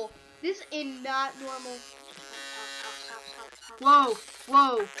normal. This is not normal. Whoa,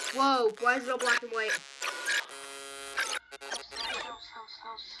 whoa, whoa. Why is it all black and white?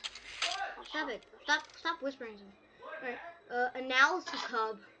 Stop it. Stop whispering to me. Alright, analysis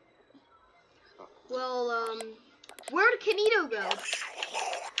hub. Well, where'd Kinito go?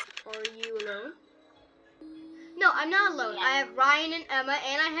 Are you alone? No, I'm not alone. I have Ryan and Emma,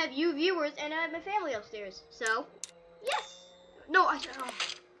 and I have you viewers, and I have my family upstairs. So, yes. No, I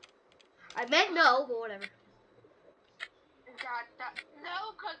meant no, but whatever.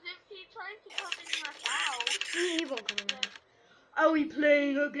 No, because if he tries to come in your house... He won't come in my house. Are we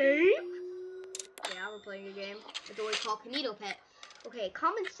playing a game? Yeah, we're playing a game. It's always called Kinito Pet. Okay,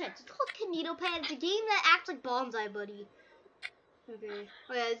 common sense. It's called Kinito Pet. It's a game that acts like Bonsai Buddy. Okay.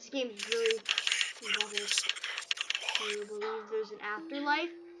 Oh yeah, this game is really impossible. Do you believe there's an afterlife?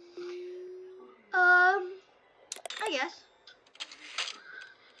 I guess.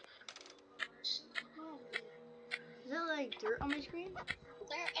 Is that like dirt on my screen?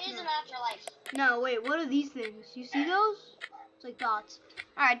 There is an afterlife. No, wait, what are these things? You see those? It's like dots.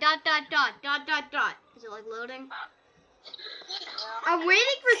 Alright, dot, dot, dot, dot, dot, dot. Is it like loading? I'm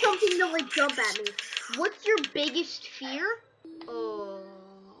waiting for something to like jump at me. What's your biggest fear? Oh,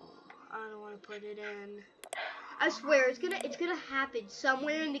 I don't want to put it in. I swear, it's gonna happen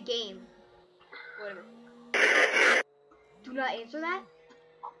somewhere in the game. Whatever. Do not answer that.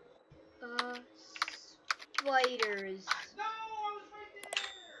 Spiders.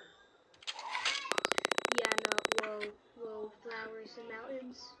 Yeah, no, whoa, flowers and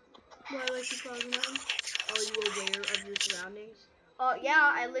mountains. Why do I see flowers and mountains? Are you aware of your surroundings?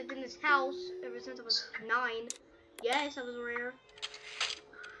 Yeah, I lived in this house ever since I was 9. Yes, I was aware.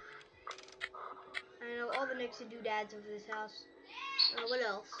 I know all the nicks and doodads of this house. What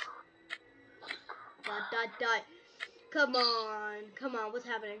else? Dot, dot, dot. Come on, what's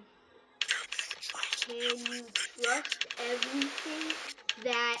happening? Can you trust everything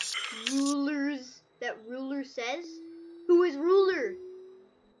that ruler says? Who is ruler?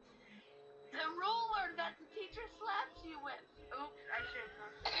 The ruler that the teacher slaps you with. Oops, I should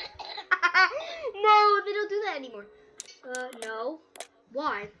have. No, they don't do that anymore. No.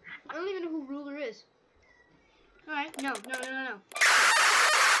 Why? I don't even know who ruler is. Alright, no.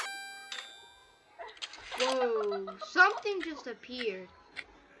 Whoa, something just appeared.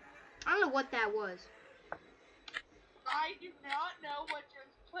 I don't know what that was. I do not know what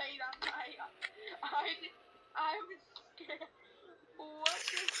just played on my... I was scared. What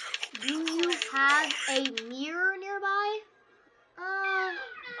just... Do you have a mirror nearby? I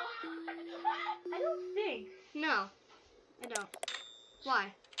don't think. No, I don't.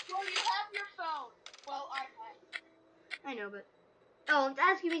 Why? Well, you have your phone. Well, I have. I know, but... Oh, it's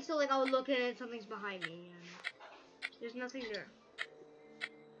asking me so like I'll look and something's behind me. And there's nothing there.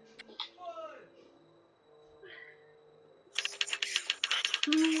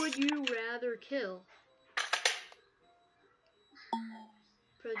 Who would you rather kill?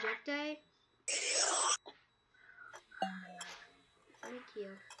 Projecte? Thank you.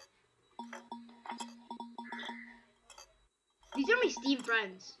 These are my Steam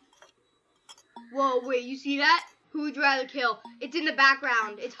friends. Whoa, wait, you see that? Who would you rather kill? It's in the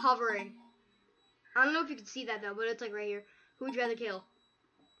background. It's hovering. I don't know if you can see that though, but it's like right here. Who would you rather kill?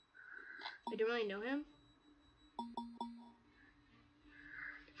 I don't really know him.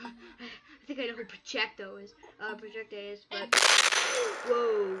 I think I know who Projecto is. Projecte is, but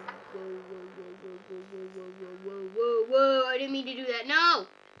whoa, whoa! I didn't mean to do that. No!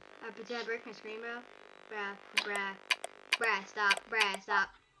 Did I break my screen, bro? Brah, stop.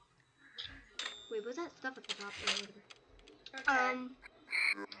 Wait, what's that stuff at the top? Oh, whatever.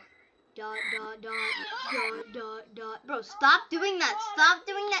 Dot. Bro, stop doing that. Stop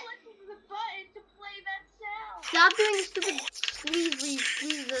doing that. The button to play that sound. Stop doing the stupid squeeze where you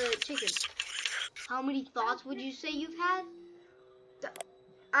squeeze the chicken. How many thoughts would you say you've had?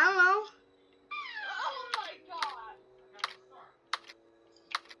 I don't know. Oh my god.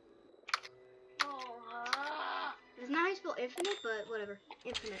 It's not how you spell infinite, but whatever.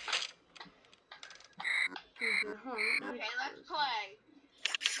 Infinite. Okay, let's play.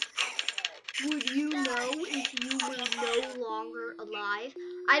 Would you know if you were no longer alive?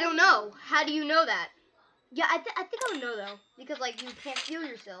 I don't know. How do you know that? Yeah, I think I would know though, because like you can't feel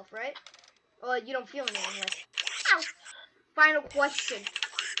yourself, right? Or you don't feel anything. Like, ow. Final question: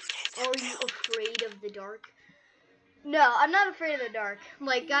 are you afraid of the dark? No, I'm not afraid of the dark.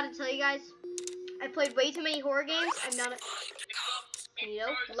 Like, gotta tell you guys, I played way too many horror games. I'm not.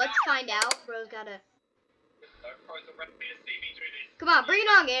 Let's find out. Bro's gotta. Come on, bring it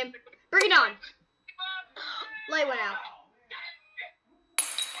on, game. Bring it on. Light went out.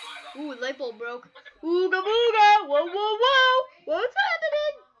 Ooh, light bulb broke. Ooga booga! Whoa! What's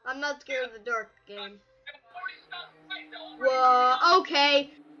happening? I'm not scared of the dark, game. Whoa,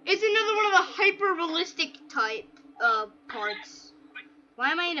 okay. It's another one of the hyper-realistic type parts. Why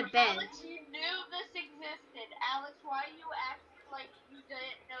am I in a bed? Alex, you knew this existed. Alex, why you acting like you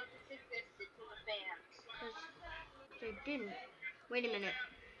didn't know this existed to the fans? Because I didn't. Wait a minute.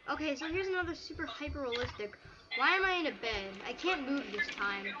 Okay, so here's another super hyper-realistic. Why am I in a bed? I can't move this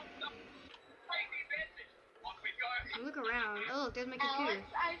time. Look around. Oh, look, there's my computer.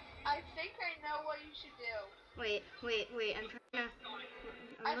 Alex, I think I know what you should do. Wait. I'm trying to.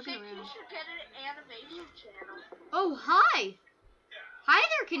 I'm looking around. You should get an animation channel. Oh, hi! Hi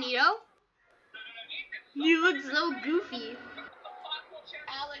there, Kinito. You look so goofy.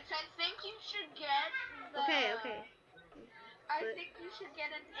 Alex, I think you should get the... Okay. I think you should get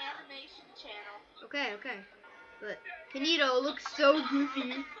an animation channel. Okay. But Kinito looks so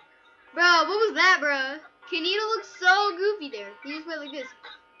goofy. Bro, what was that, bro? Kinito looks so goofy there. He just went like this.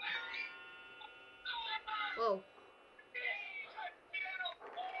 Whoa.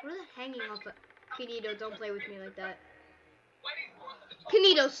 What is that hanging off of? Kinito, don't play with me like that.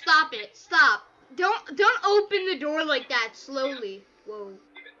 Kinito, stop it. Stop. Don't open the door like that slowly. Whoa.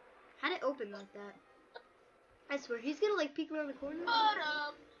 How'd it open like that? I swear, he's gonna like peek around the corner.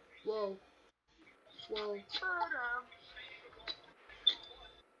 Whoa.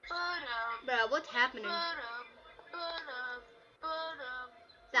 Bro, what's happening?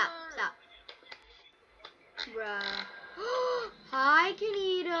 Stop. Bruh. Hi,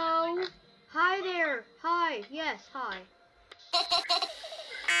 Kinito. Hi there. Hi. Yes, hi.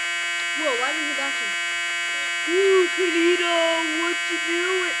 Whoa, why did he back me? Ooh, Kinito, what you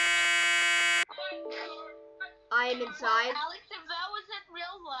doing? I am inside. Alex, if that was in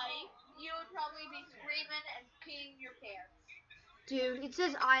real life, you would probably be screaming and peeing your pants. Dude, it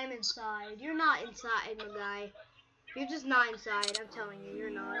says I am inside. You're not inside, my guy. You're just not inside. I'm telling you, you're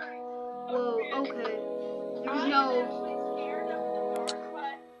not. Whoa, okay. There's no... I'm actually scared of the dark,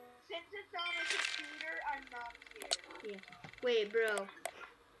 but since it's on a computer, I'm not scared. Yeah. Wait, bro.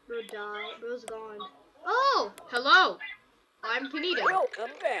 Bro died. Bro's gone. Oh! Hello! I'm Kinito.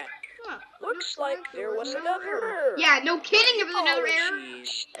 Welcome back. Huh. Looks like there was another error. Yeah, no kidding, there was another error.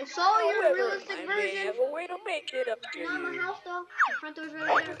 Apologies. I saw your However, realistic I may version. have a way to make it up to Not in you. my house, though. The front door's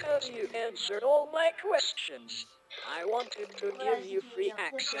right there. Because you answered all my questions, I wanted to give you free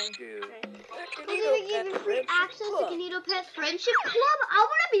access to the We're Kinito gonna give Pet you free Friendship access to Club. Kinito Pet Friendship Club? I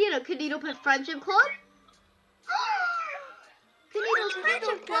want to be in a Kinito Pet Friendship Club. Kinito's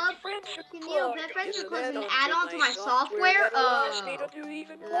Friendship Club. Friendship Kinito Club Pet is Friendship an Club is an add-on add-on to my software. that allows me to do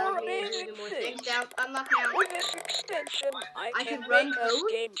even more Allows me to amazing do more things. things. Down, unlock now. With this extension, I I can can make run us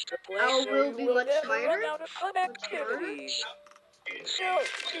code. games to play I so will you be will much never smarter. run out of fun Much smarter. activities. So,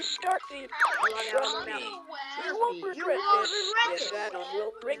 to start the trust Unlock me, out. you won't You regret won't this. regret This this. add-on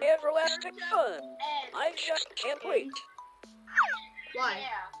will bring everlasting fun. I just can't wait. Why?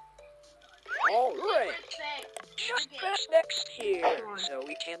 Alright, just press next here, so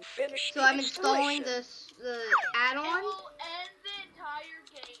we can finish So the I'm installing installation. the add-on. It will end the entire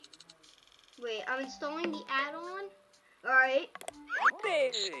game. Wait, I'm installing the add-on. Alright.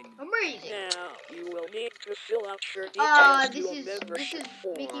 Amazing. Amazing. Now, you will need to fill out your details to a This membership is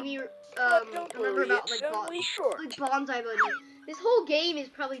form. making me But don't remember worry, about it's like only short. Bonsai Buddy. This whole game is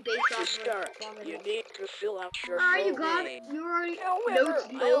probably based To off start, of Bonsai you Buddy. need to fill out your Alright, you full got name. it. You already However, notes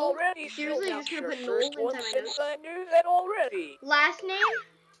I Noel. already Seriously, filled you're out just gonna your put Noel first one inside my since notes. I knew that already. Last name?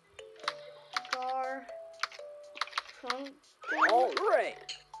 Gar. Trunk.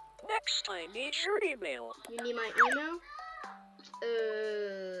 Alright. Next, I need your email. You need my email?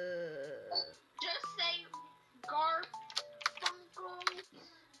 Just say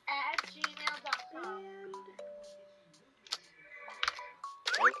garfunkel@gmail.com.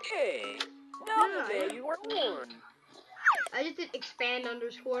 Okay. Now the day you were born. I just did expand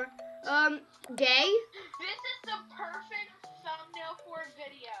underscore. Day? This is the perfect thumbnail for a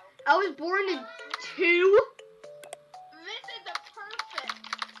video. I was born in 2. This is a perfect.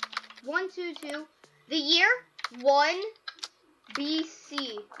 122. The year? 1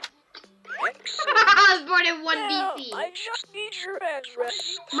 BC. Excellent. I was born in 1 Now, BC. I just need your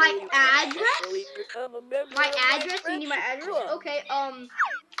address. My so you can address? officially become a member My of address? You need my friendship address? club. Okay,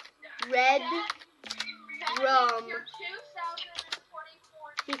 Red Rum Your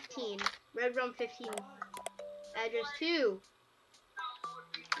 2024 15. Red Rum 15. Address 2.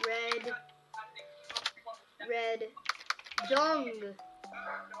 Red Dung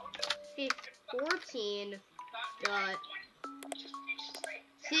 14. Dot.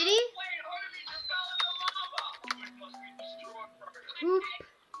 City?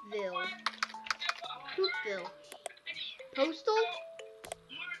 Hoopville. Postal?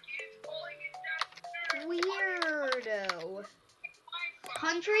 Weirdo.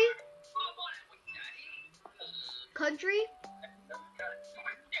 Country? Country?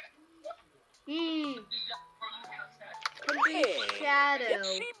 Country shadow. It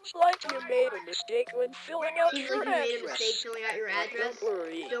seems like you made a mistake when filling out Seems your like you made a address. mistake filling out your But address. Don't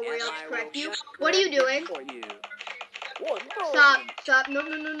worry, Don't worry, and I'll I correct will you. just What are you correct doing? it for you. One moment. Stop. No.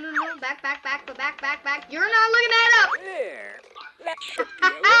 Back. You're not looking that up. There. That should be a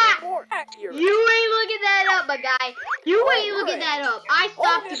little more accurate. You ain't looking that up, my guy. You ain't looking Alright. that up. I All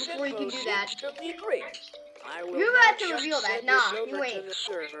stopped you this before you info can do that. seems to be great. I will You're now about to just reveal that. send Nah, this over you to ain't. the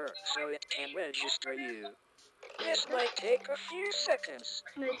server so it can register you. This might take a few seconds.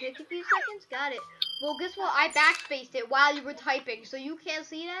 May it take a few seconds? Got it. Well, guess what? I backspaced it while you were typing, so you can't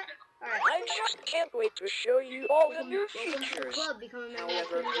see that? Alright. I just can't wait to show you all the new Welcome to the features. club. Become a member of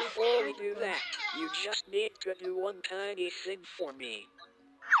However, the Kinito before we Friendship do Club. that, you just need to do one tiny thing for me.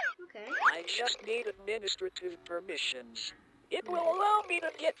 Okay. I just need administrative permissions. It will allow me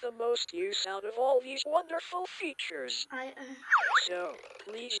to get the most use out of all these wonderful features. So,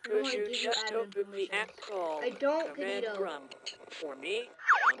 please I don't could wanna you give you just admin open the permissions. app called I don't, Command Kinito. Grunt for me?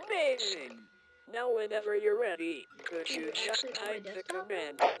 Amazing! Now whenever you're ready, could you just Actually, on my type the desktop?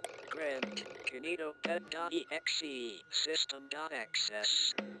 command Grand Kinito Pet.exe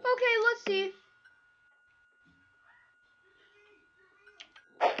system.access. Okay, let's see.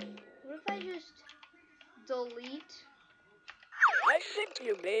 What if I just delete? I think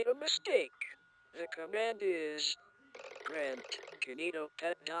you made a mistake. The command is Grand Kinito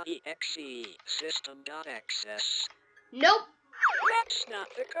Pet.exe system.access. Nope. That's not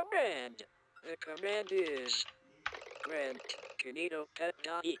the command. The command is Grand Kinito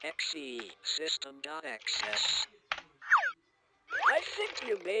Pet.exe system.access. I think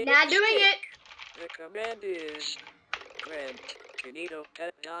you made a Not mistake. doing it. The command is Grand Kinito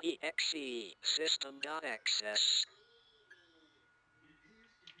Pet.exe system.access.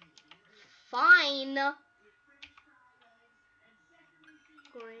 Fine.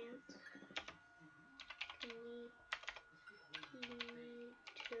 Grant.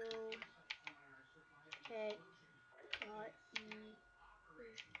 Kinito Pet.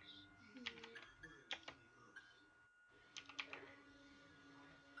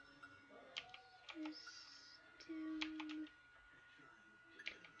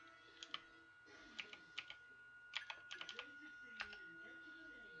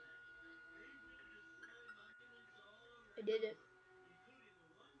 I did it.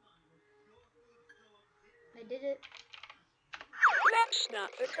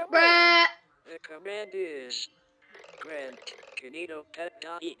 not the command. Bruh. The command is grant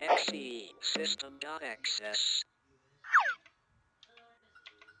kinito.pet.exe system.access.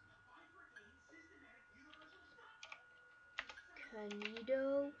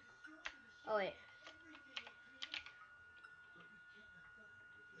 Kinito. Oh wait.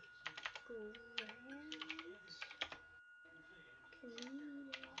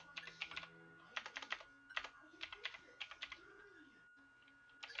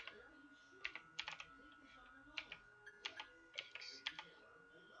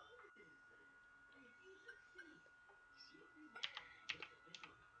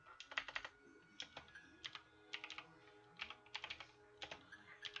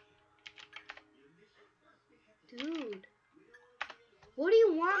 Dude, what do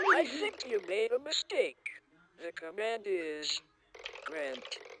you want me I to do? think you made a mistake. The command is grant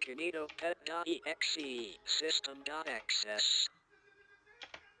kinito.pet.exe system.access.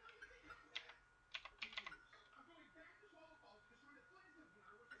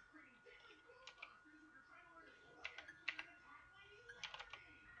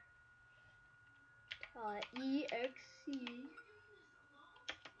 EXE.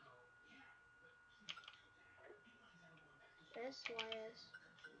 SYS.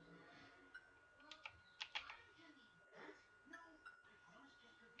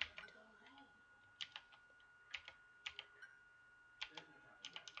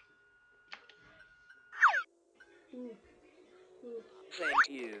 Ooh. Ooh. Thank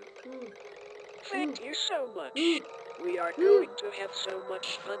you. Ooh. Thank you so much. Ooh. We are going to have so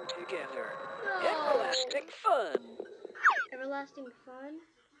much fun together. No. Everlasting fun. Everlasting fun?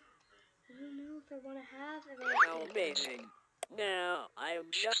 I don't know if I want to have How everlasting fun. amazing. Now, I am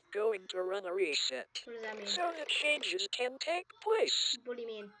just going to run a reset. What does that mean? So the changes can take place. What do you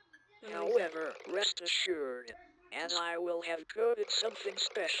mean? However, rest assured, as I will have coded something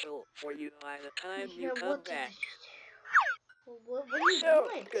special for you by the time you come back. What do you So,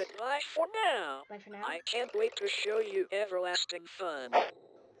 want? goodbye for now. Bye for now. I can't wait to show you everlasting fun. I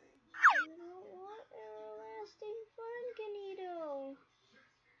don't want everlasting fun, Kinito.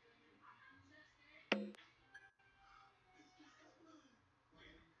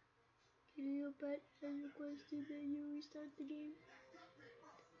 Kinito Pet has requested that you restart the game.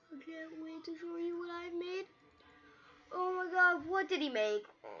 I can't wait to show you what I've made. Oh my god, what did he make?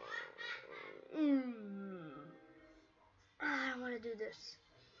 I don't want to do this.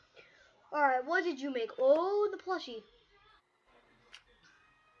 Alright, what did you make? Oh, the plushie.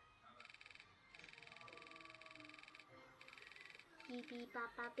 Beep beep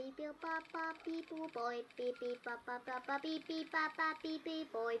papa beep beep papa beep boop boy beep beep papa papa beep beep papa beep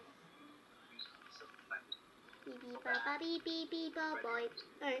beep boy beep beep papa beep beep beep boy.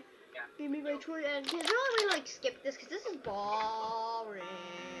 Alright, give me my toy and kids. I don't really like skip this because this is boring.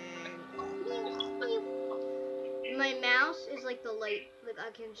 My mouse is like the light, like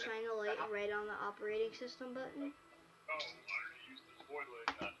I can shine a light right on the operating system button.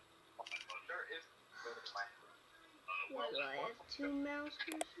 Why do I have two mouse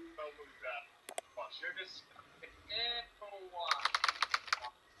cursors?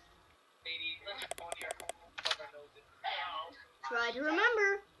 Try to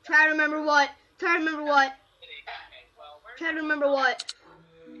remember. Try to remember what? Try to remember what? Try to remember what?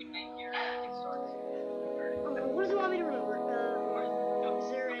 What does it want me to remember? Is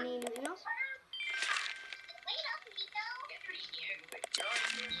there anything else?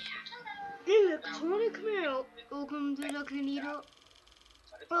 Electronic mail. Welcome to the Kinito.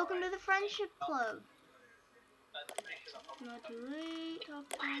 Welcome to the Friendship Club. Not too late. Talk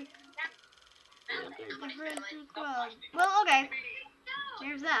time. The Friendship Club. Well, okay.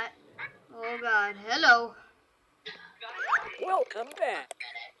 There's that. Oh God. Hello. Welcome back.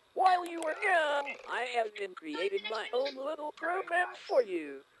 While you were gone, I have been creating my own little program for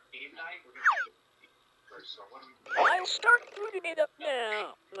you. I'll start booting it up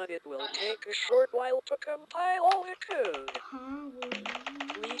now, but it will take a short while to compile all the code.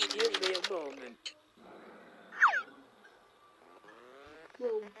 Please give me a moment.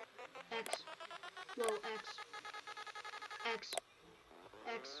 Whoa. X. Whoa. X. X.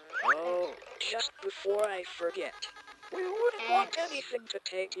 X. Oh, just before I forget. We wouldn't want anything to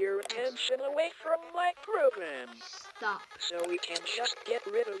take your attention away from my program. Stop. So we can just get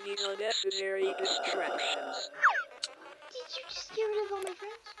rid of these unnecessary distractions. Did you just get rid of all my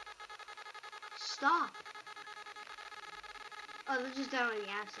friends? Stop. Oh, they're just down on the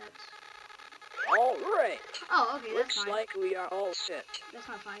assets. All right. Oh, okay, that's Looks fine. like we are all set. That's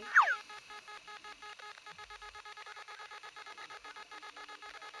not fine.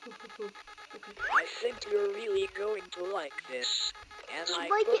 Okay. I think you're really going to like this. and I'd I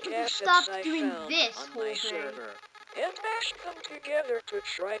like put it to assets stop I doing found this on whole my thing. server and mash them together to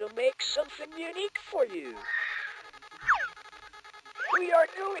try to make something unique for you. We are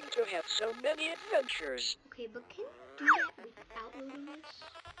going to have so many adventures. Okay, but can you do that without loading this?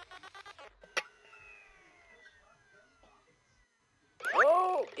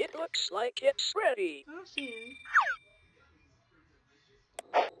 Oh, it looks like it's ready. I don't see it.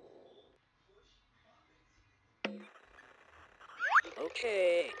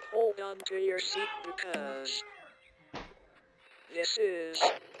 Okay, hold on to your seat because this is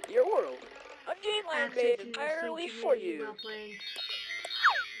your world. A game I made entirely for you.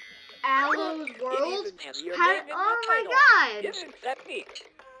 Aloe's Look, World? it even has your How, name in oh the my title. god! Isn't that neat?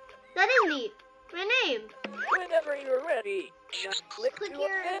 That is neat. My name. Whenever you're ready, just click Click to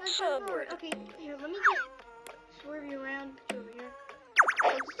here and advance then onward. Okay, here, let me just swerve you around. Put you over here.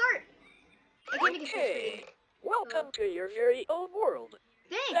 Let's start. I can't make it full Okay, screen. welcome to your very own world.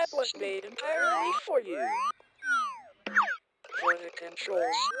 Thanks. That was made entirely for you. For the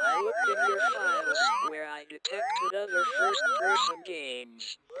controls, I looked in your files where I detected other first-person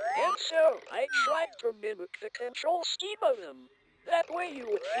games. And so, I tried to mimic the control scheme of them. That way you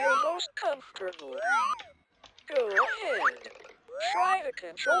would feel most comfortable. Go ahead. Try the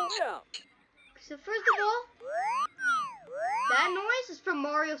controls out. So first of all, that noise is from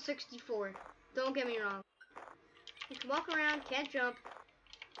Mario 64. Don't get me wrong. You can walk around, can't jump.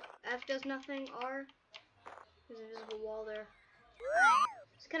 F does nothing. R, there's an invisible wall there.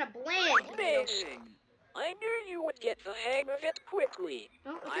 It's kind of bland. Amazing. I knew you would get the hang of it quickly.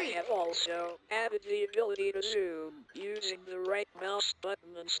 Oh, I agreed. have also added the ability to zoom using the right mouse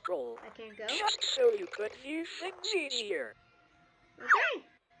button and scroll. I can't go. Just so you could view things easier. Okay.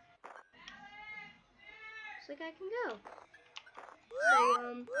 Looks like I can go.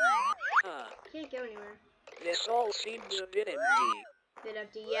 So, can't go anywhere. This all seems a bit empty. Bit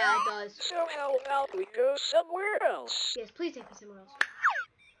empty. Yeah, it does. So how about we go somewhere else? Yes, please take me somewhere else.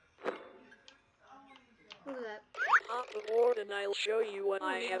 Look at that. Hop aboard and I'll show you what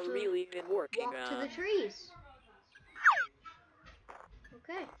I have really been working Walk to on. the trees.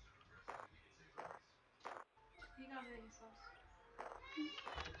 Okay.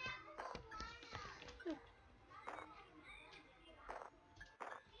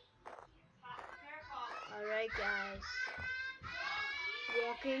 Alright, guys.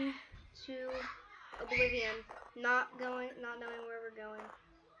 Walking to oblivion. Not knowing where we're going.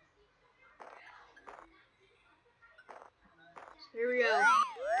 So here we go.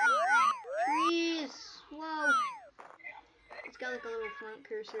 Trees. Whoa. It's got like a little front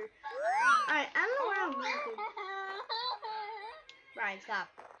cursor. Alright, I don't know where I'm moving. Ryan, stop.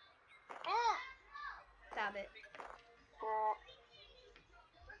 Stop it.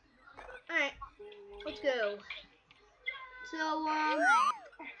 Alright, let's go. So,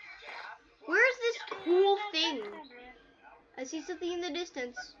 where's this cool thing? I see something in the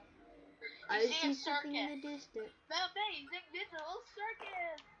distance. I see something in the distance. Amazing digital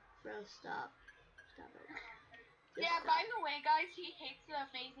circus. Bro, stop. Stop it. Just Yeah, stop. by the way, guys, he hates the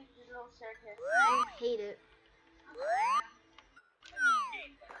amazing digital circus. I don't hate it.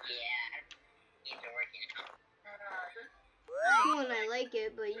 It's cool and I like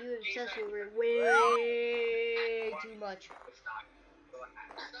it, but you obsess over it way too much. It's a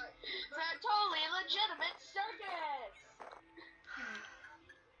totally legitimate circus.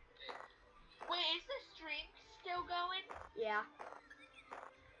 Wait, is the stream still going? Yeah.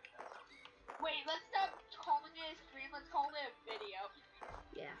 Wait, let's stop calling it a stream. Let's call it a video.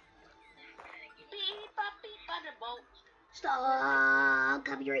 Yeah. Beep, bop, beep, bada, boom. Stop.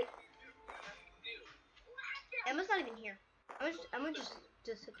 Copyright. Emma's not even here. Emma just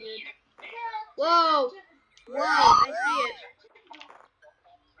disappeared. Whoa! Whoa! I see it.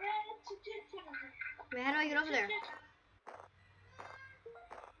 Wait, how do I get over there?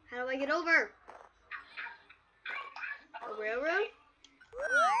 How do I get over? A railroad?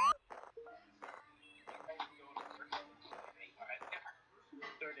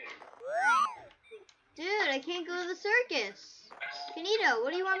 Dude, I can't go to the circus. Kinito,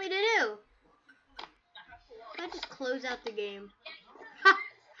 what do you want me to do? I just close out the game.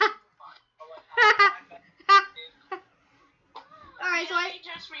 Alright, so You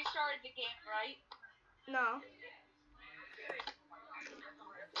just restarted the game, right? No.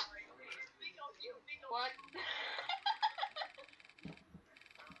 What?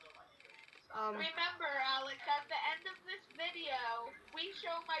 Remember, Alex, at the end of this video, we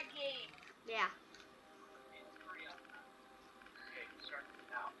show my game. Yeah.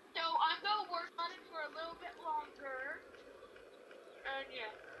 So I'm gonna work on it for a little bit longer. And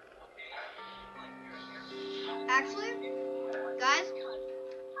yeah. Actually, guys. guys,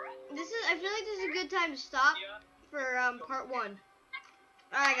 I feel like this is a good time to stop for part 1.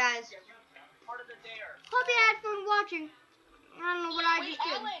 Alright guys. Hope you had fun watching. I don't know what I just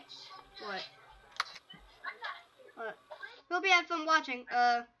did. Alex. What? Hope you had fun watching.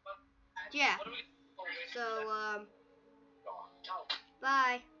 Yeah. So,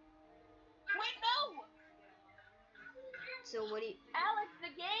 bye. Wait, no. So what do you... Alex, the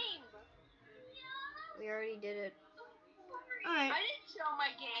game. We already did it. Alright. I didn't show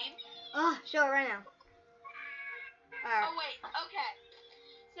my game. Oh, show it right now. Alright. Oh, wait. Okay.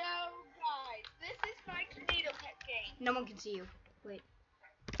 So, guys, this is my kinito pet game. No one can see you. Wait.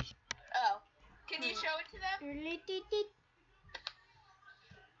 Oh. Can you show it to them?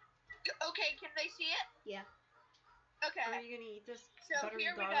 Okay, can they see it? Yeah. Okay. Are you gonna eat this So buttery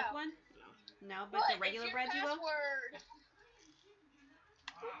here we garlic go. one? No, but the regular bread you will? Password?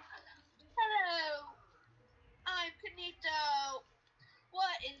 Hello. I'm Kinito.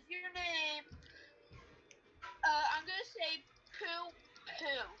 What is your name? I'm gonna say Poo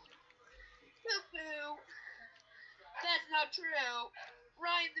Poo. Poo Poo. That's not true.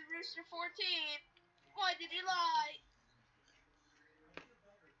 Ryan the Rooster 14. Why did you lie?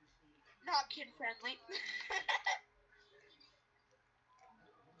 Not kid friendly.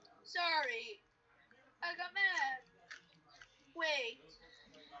 Sorry. I got mad. Wait.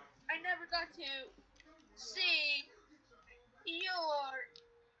 I never got to see your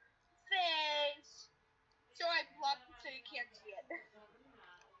face. So I blocked it so you can't see it.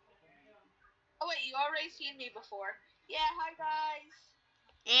 Oh wait, you already seen me before. Yeah, hi guys.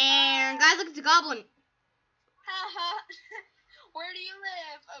 And guys, look at the goblin. Haha. Where do you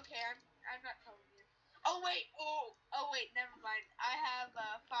live? Okay, I'm not telling you. Oh wait, never mind. I have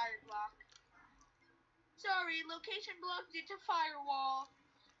a fire block. Sorry, location blocked due to firewall.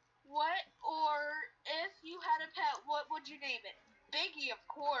 What, or if you had a pet, what would you name it? Biggie, of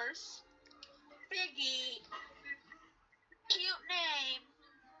course. Biggie. Cute name.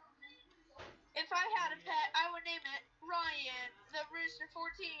 If I had a pet, I would name it Ryan, the Rooster 14. ...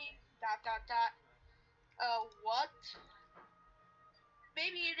 What?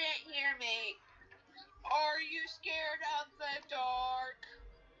 Maybe you didn't hear me. Are you scared of the dark?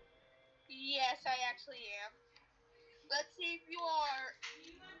 Yes, I actually am. Let's see if you are.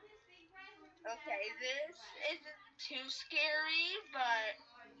 Okay, this isn't too scary, but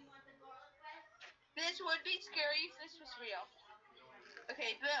this would be scary if this was real.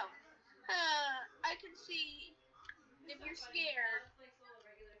 Okay, boom. I can see if you're scared.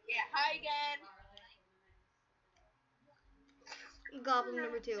 Yeah, hi again. Goblin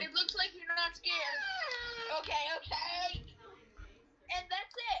number 2. It looks like you're not scared. Okay. And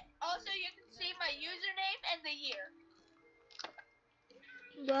that's it. Also, you can see my username and the year.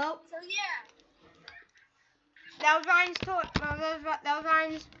 Well, So yeah. that was Ryan's that was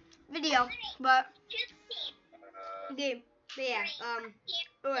Ryan's video, but game. But yeah,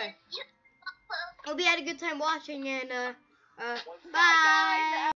 anyway. Hope you had a good time watching, and bye. Bye guys.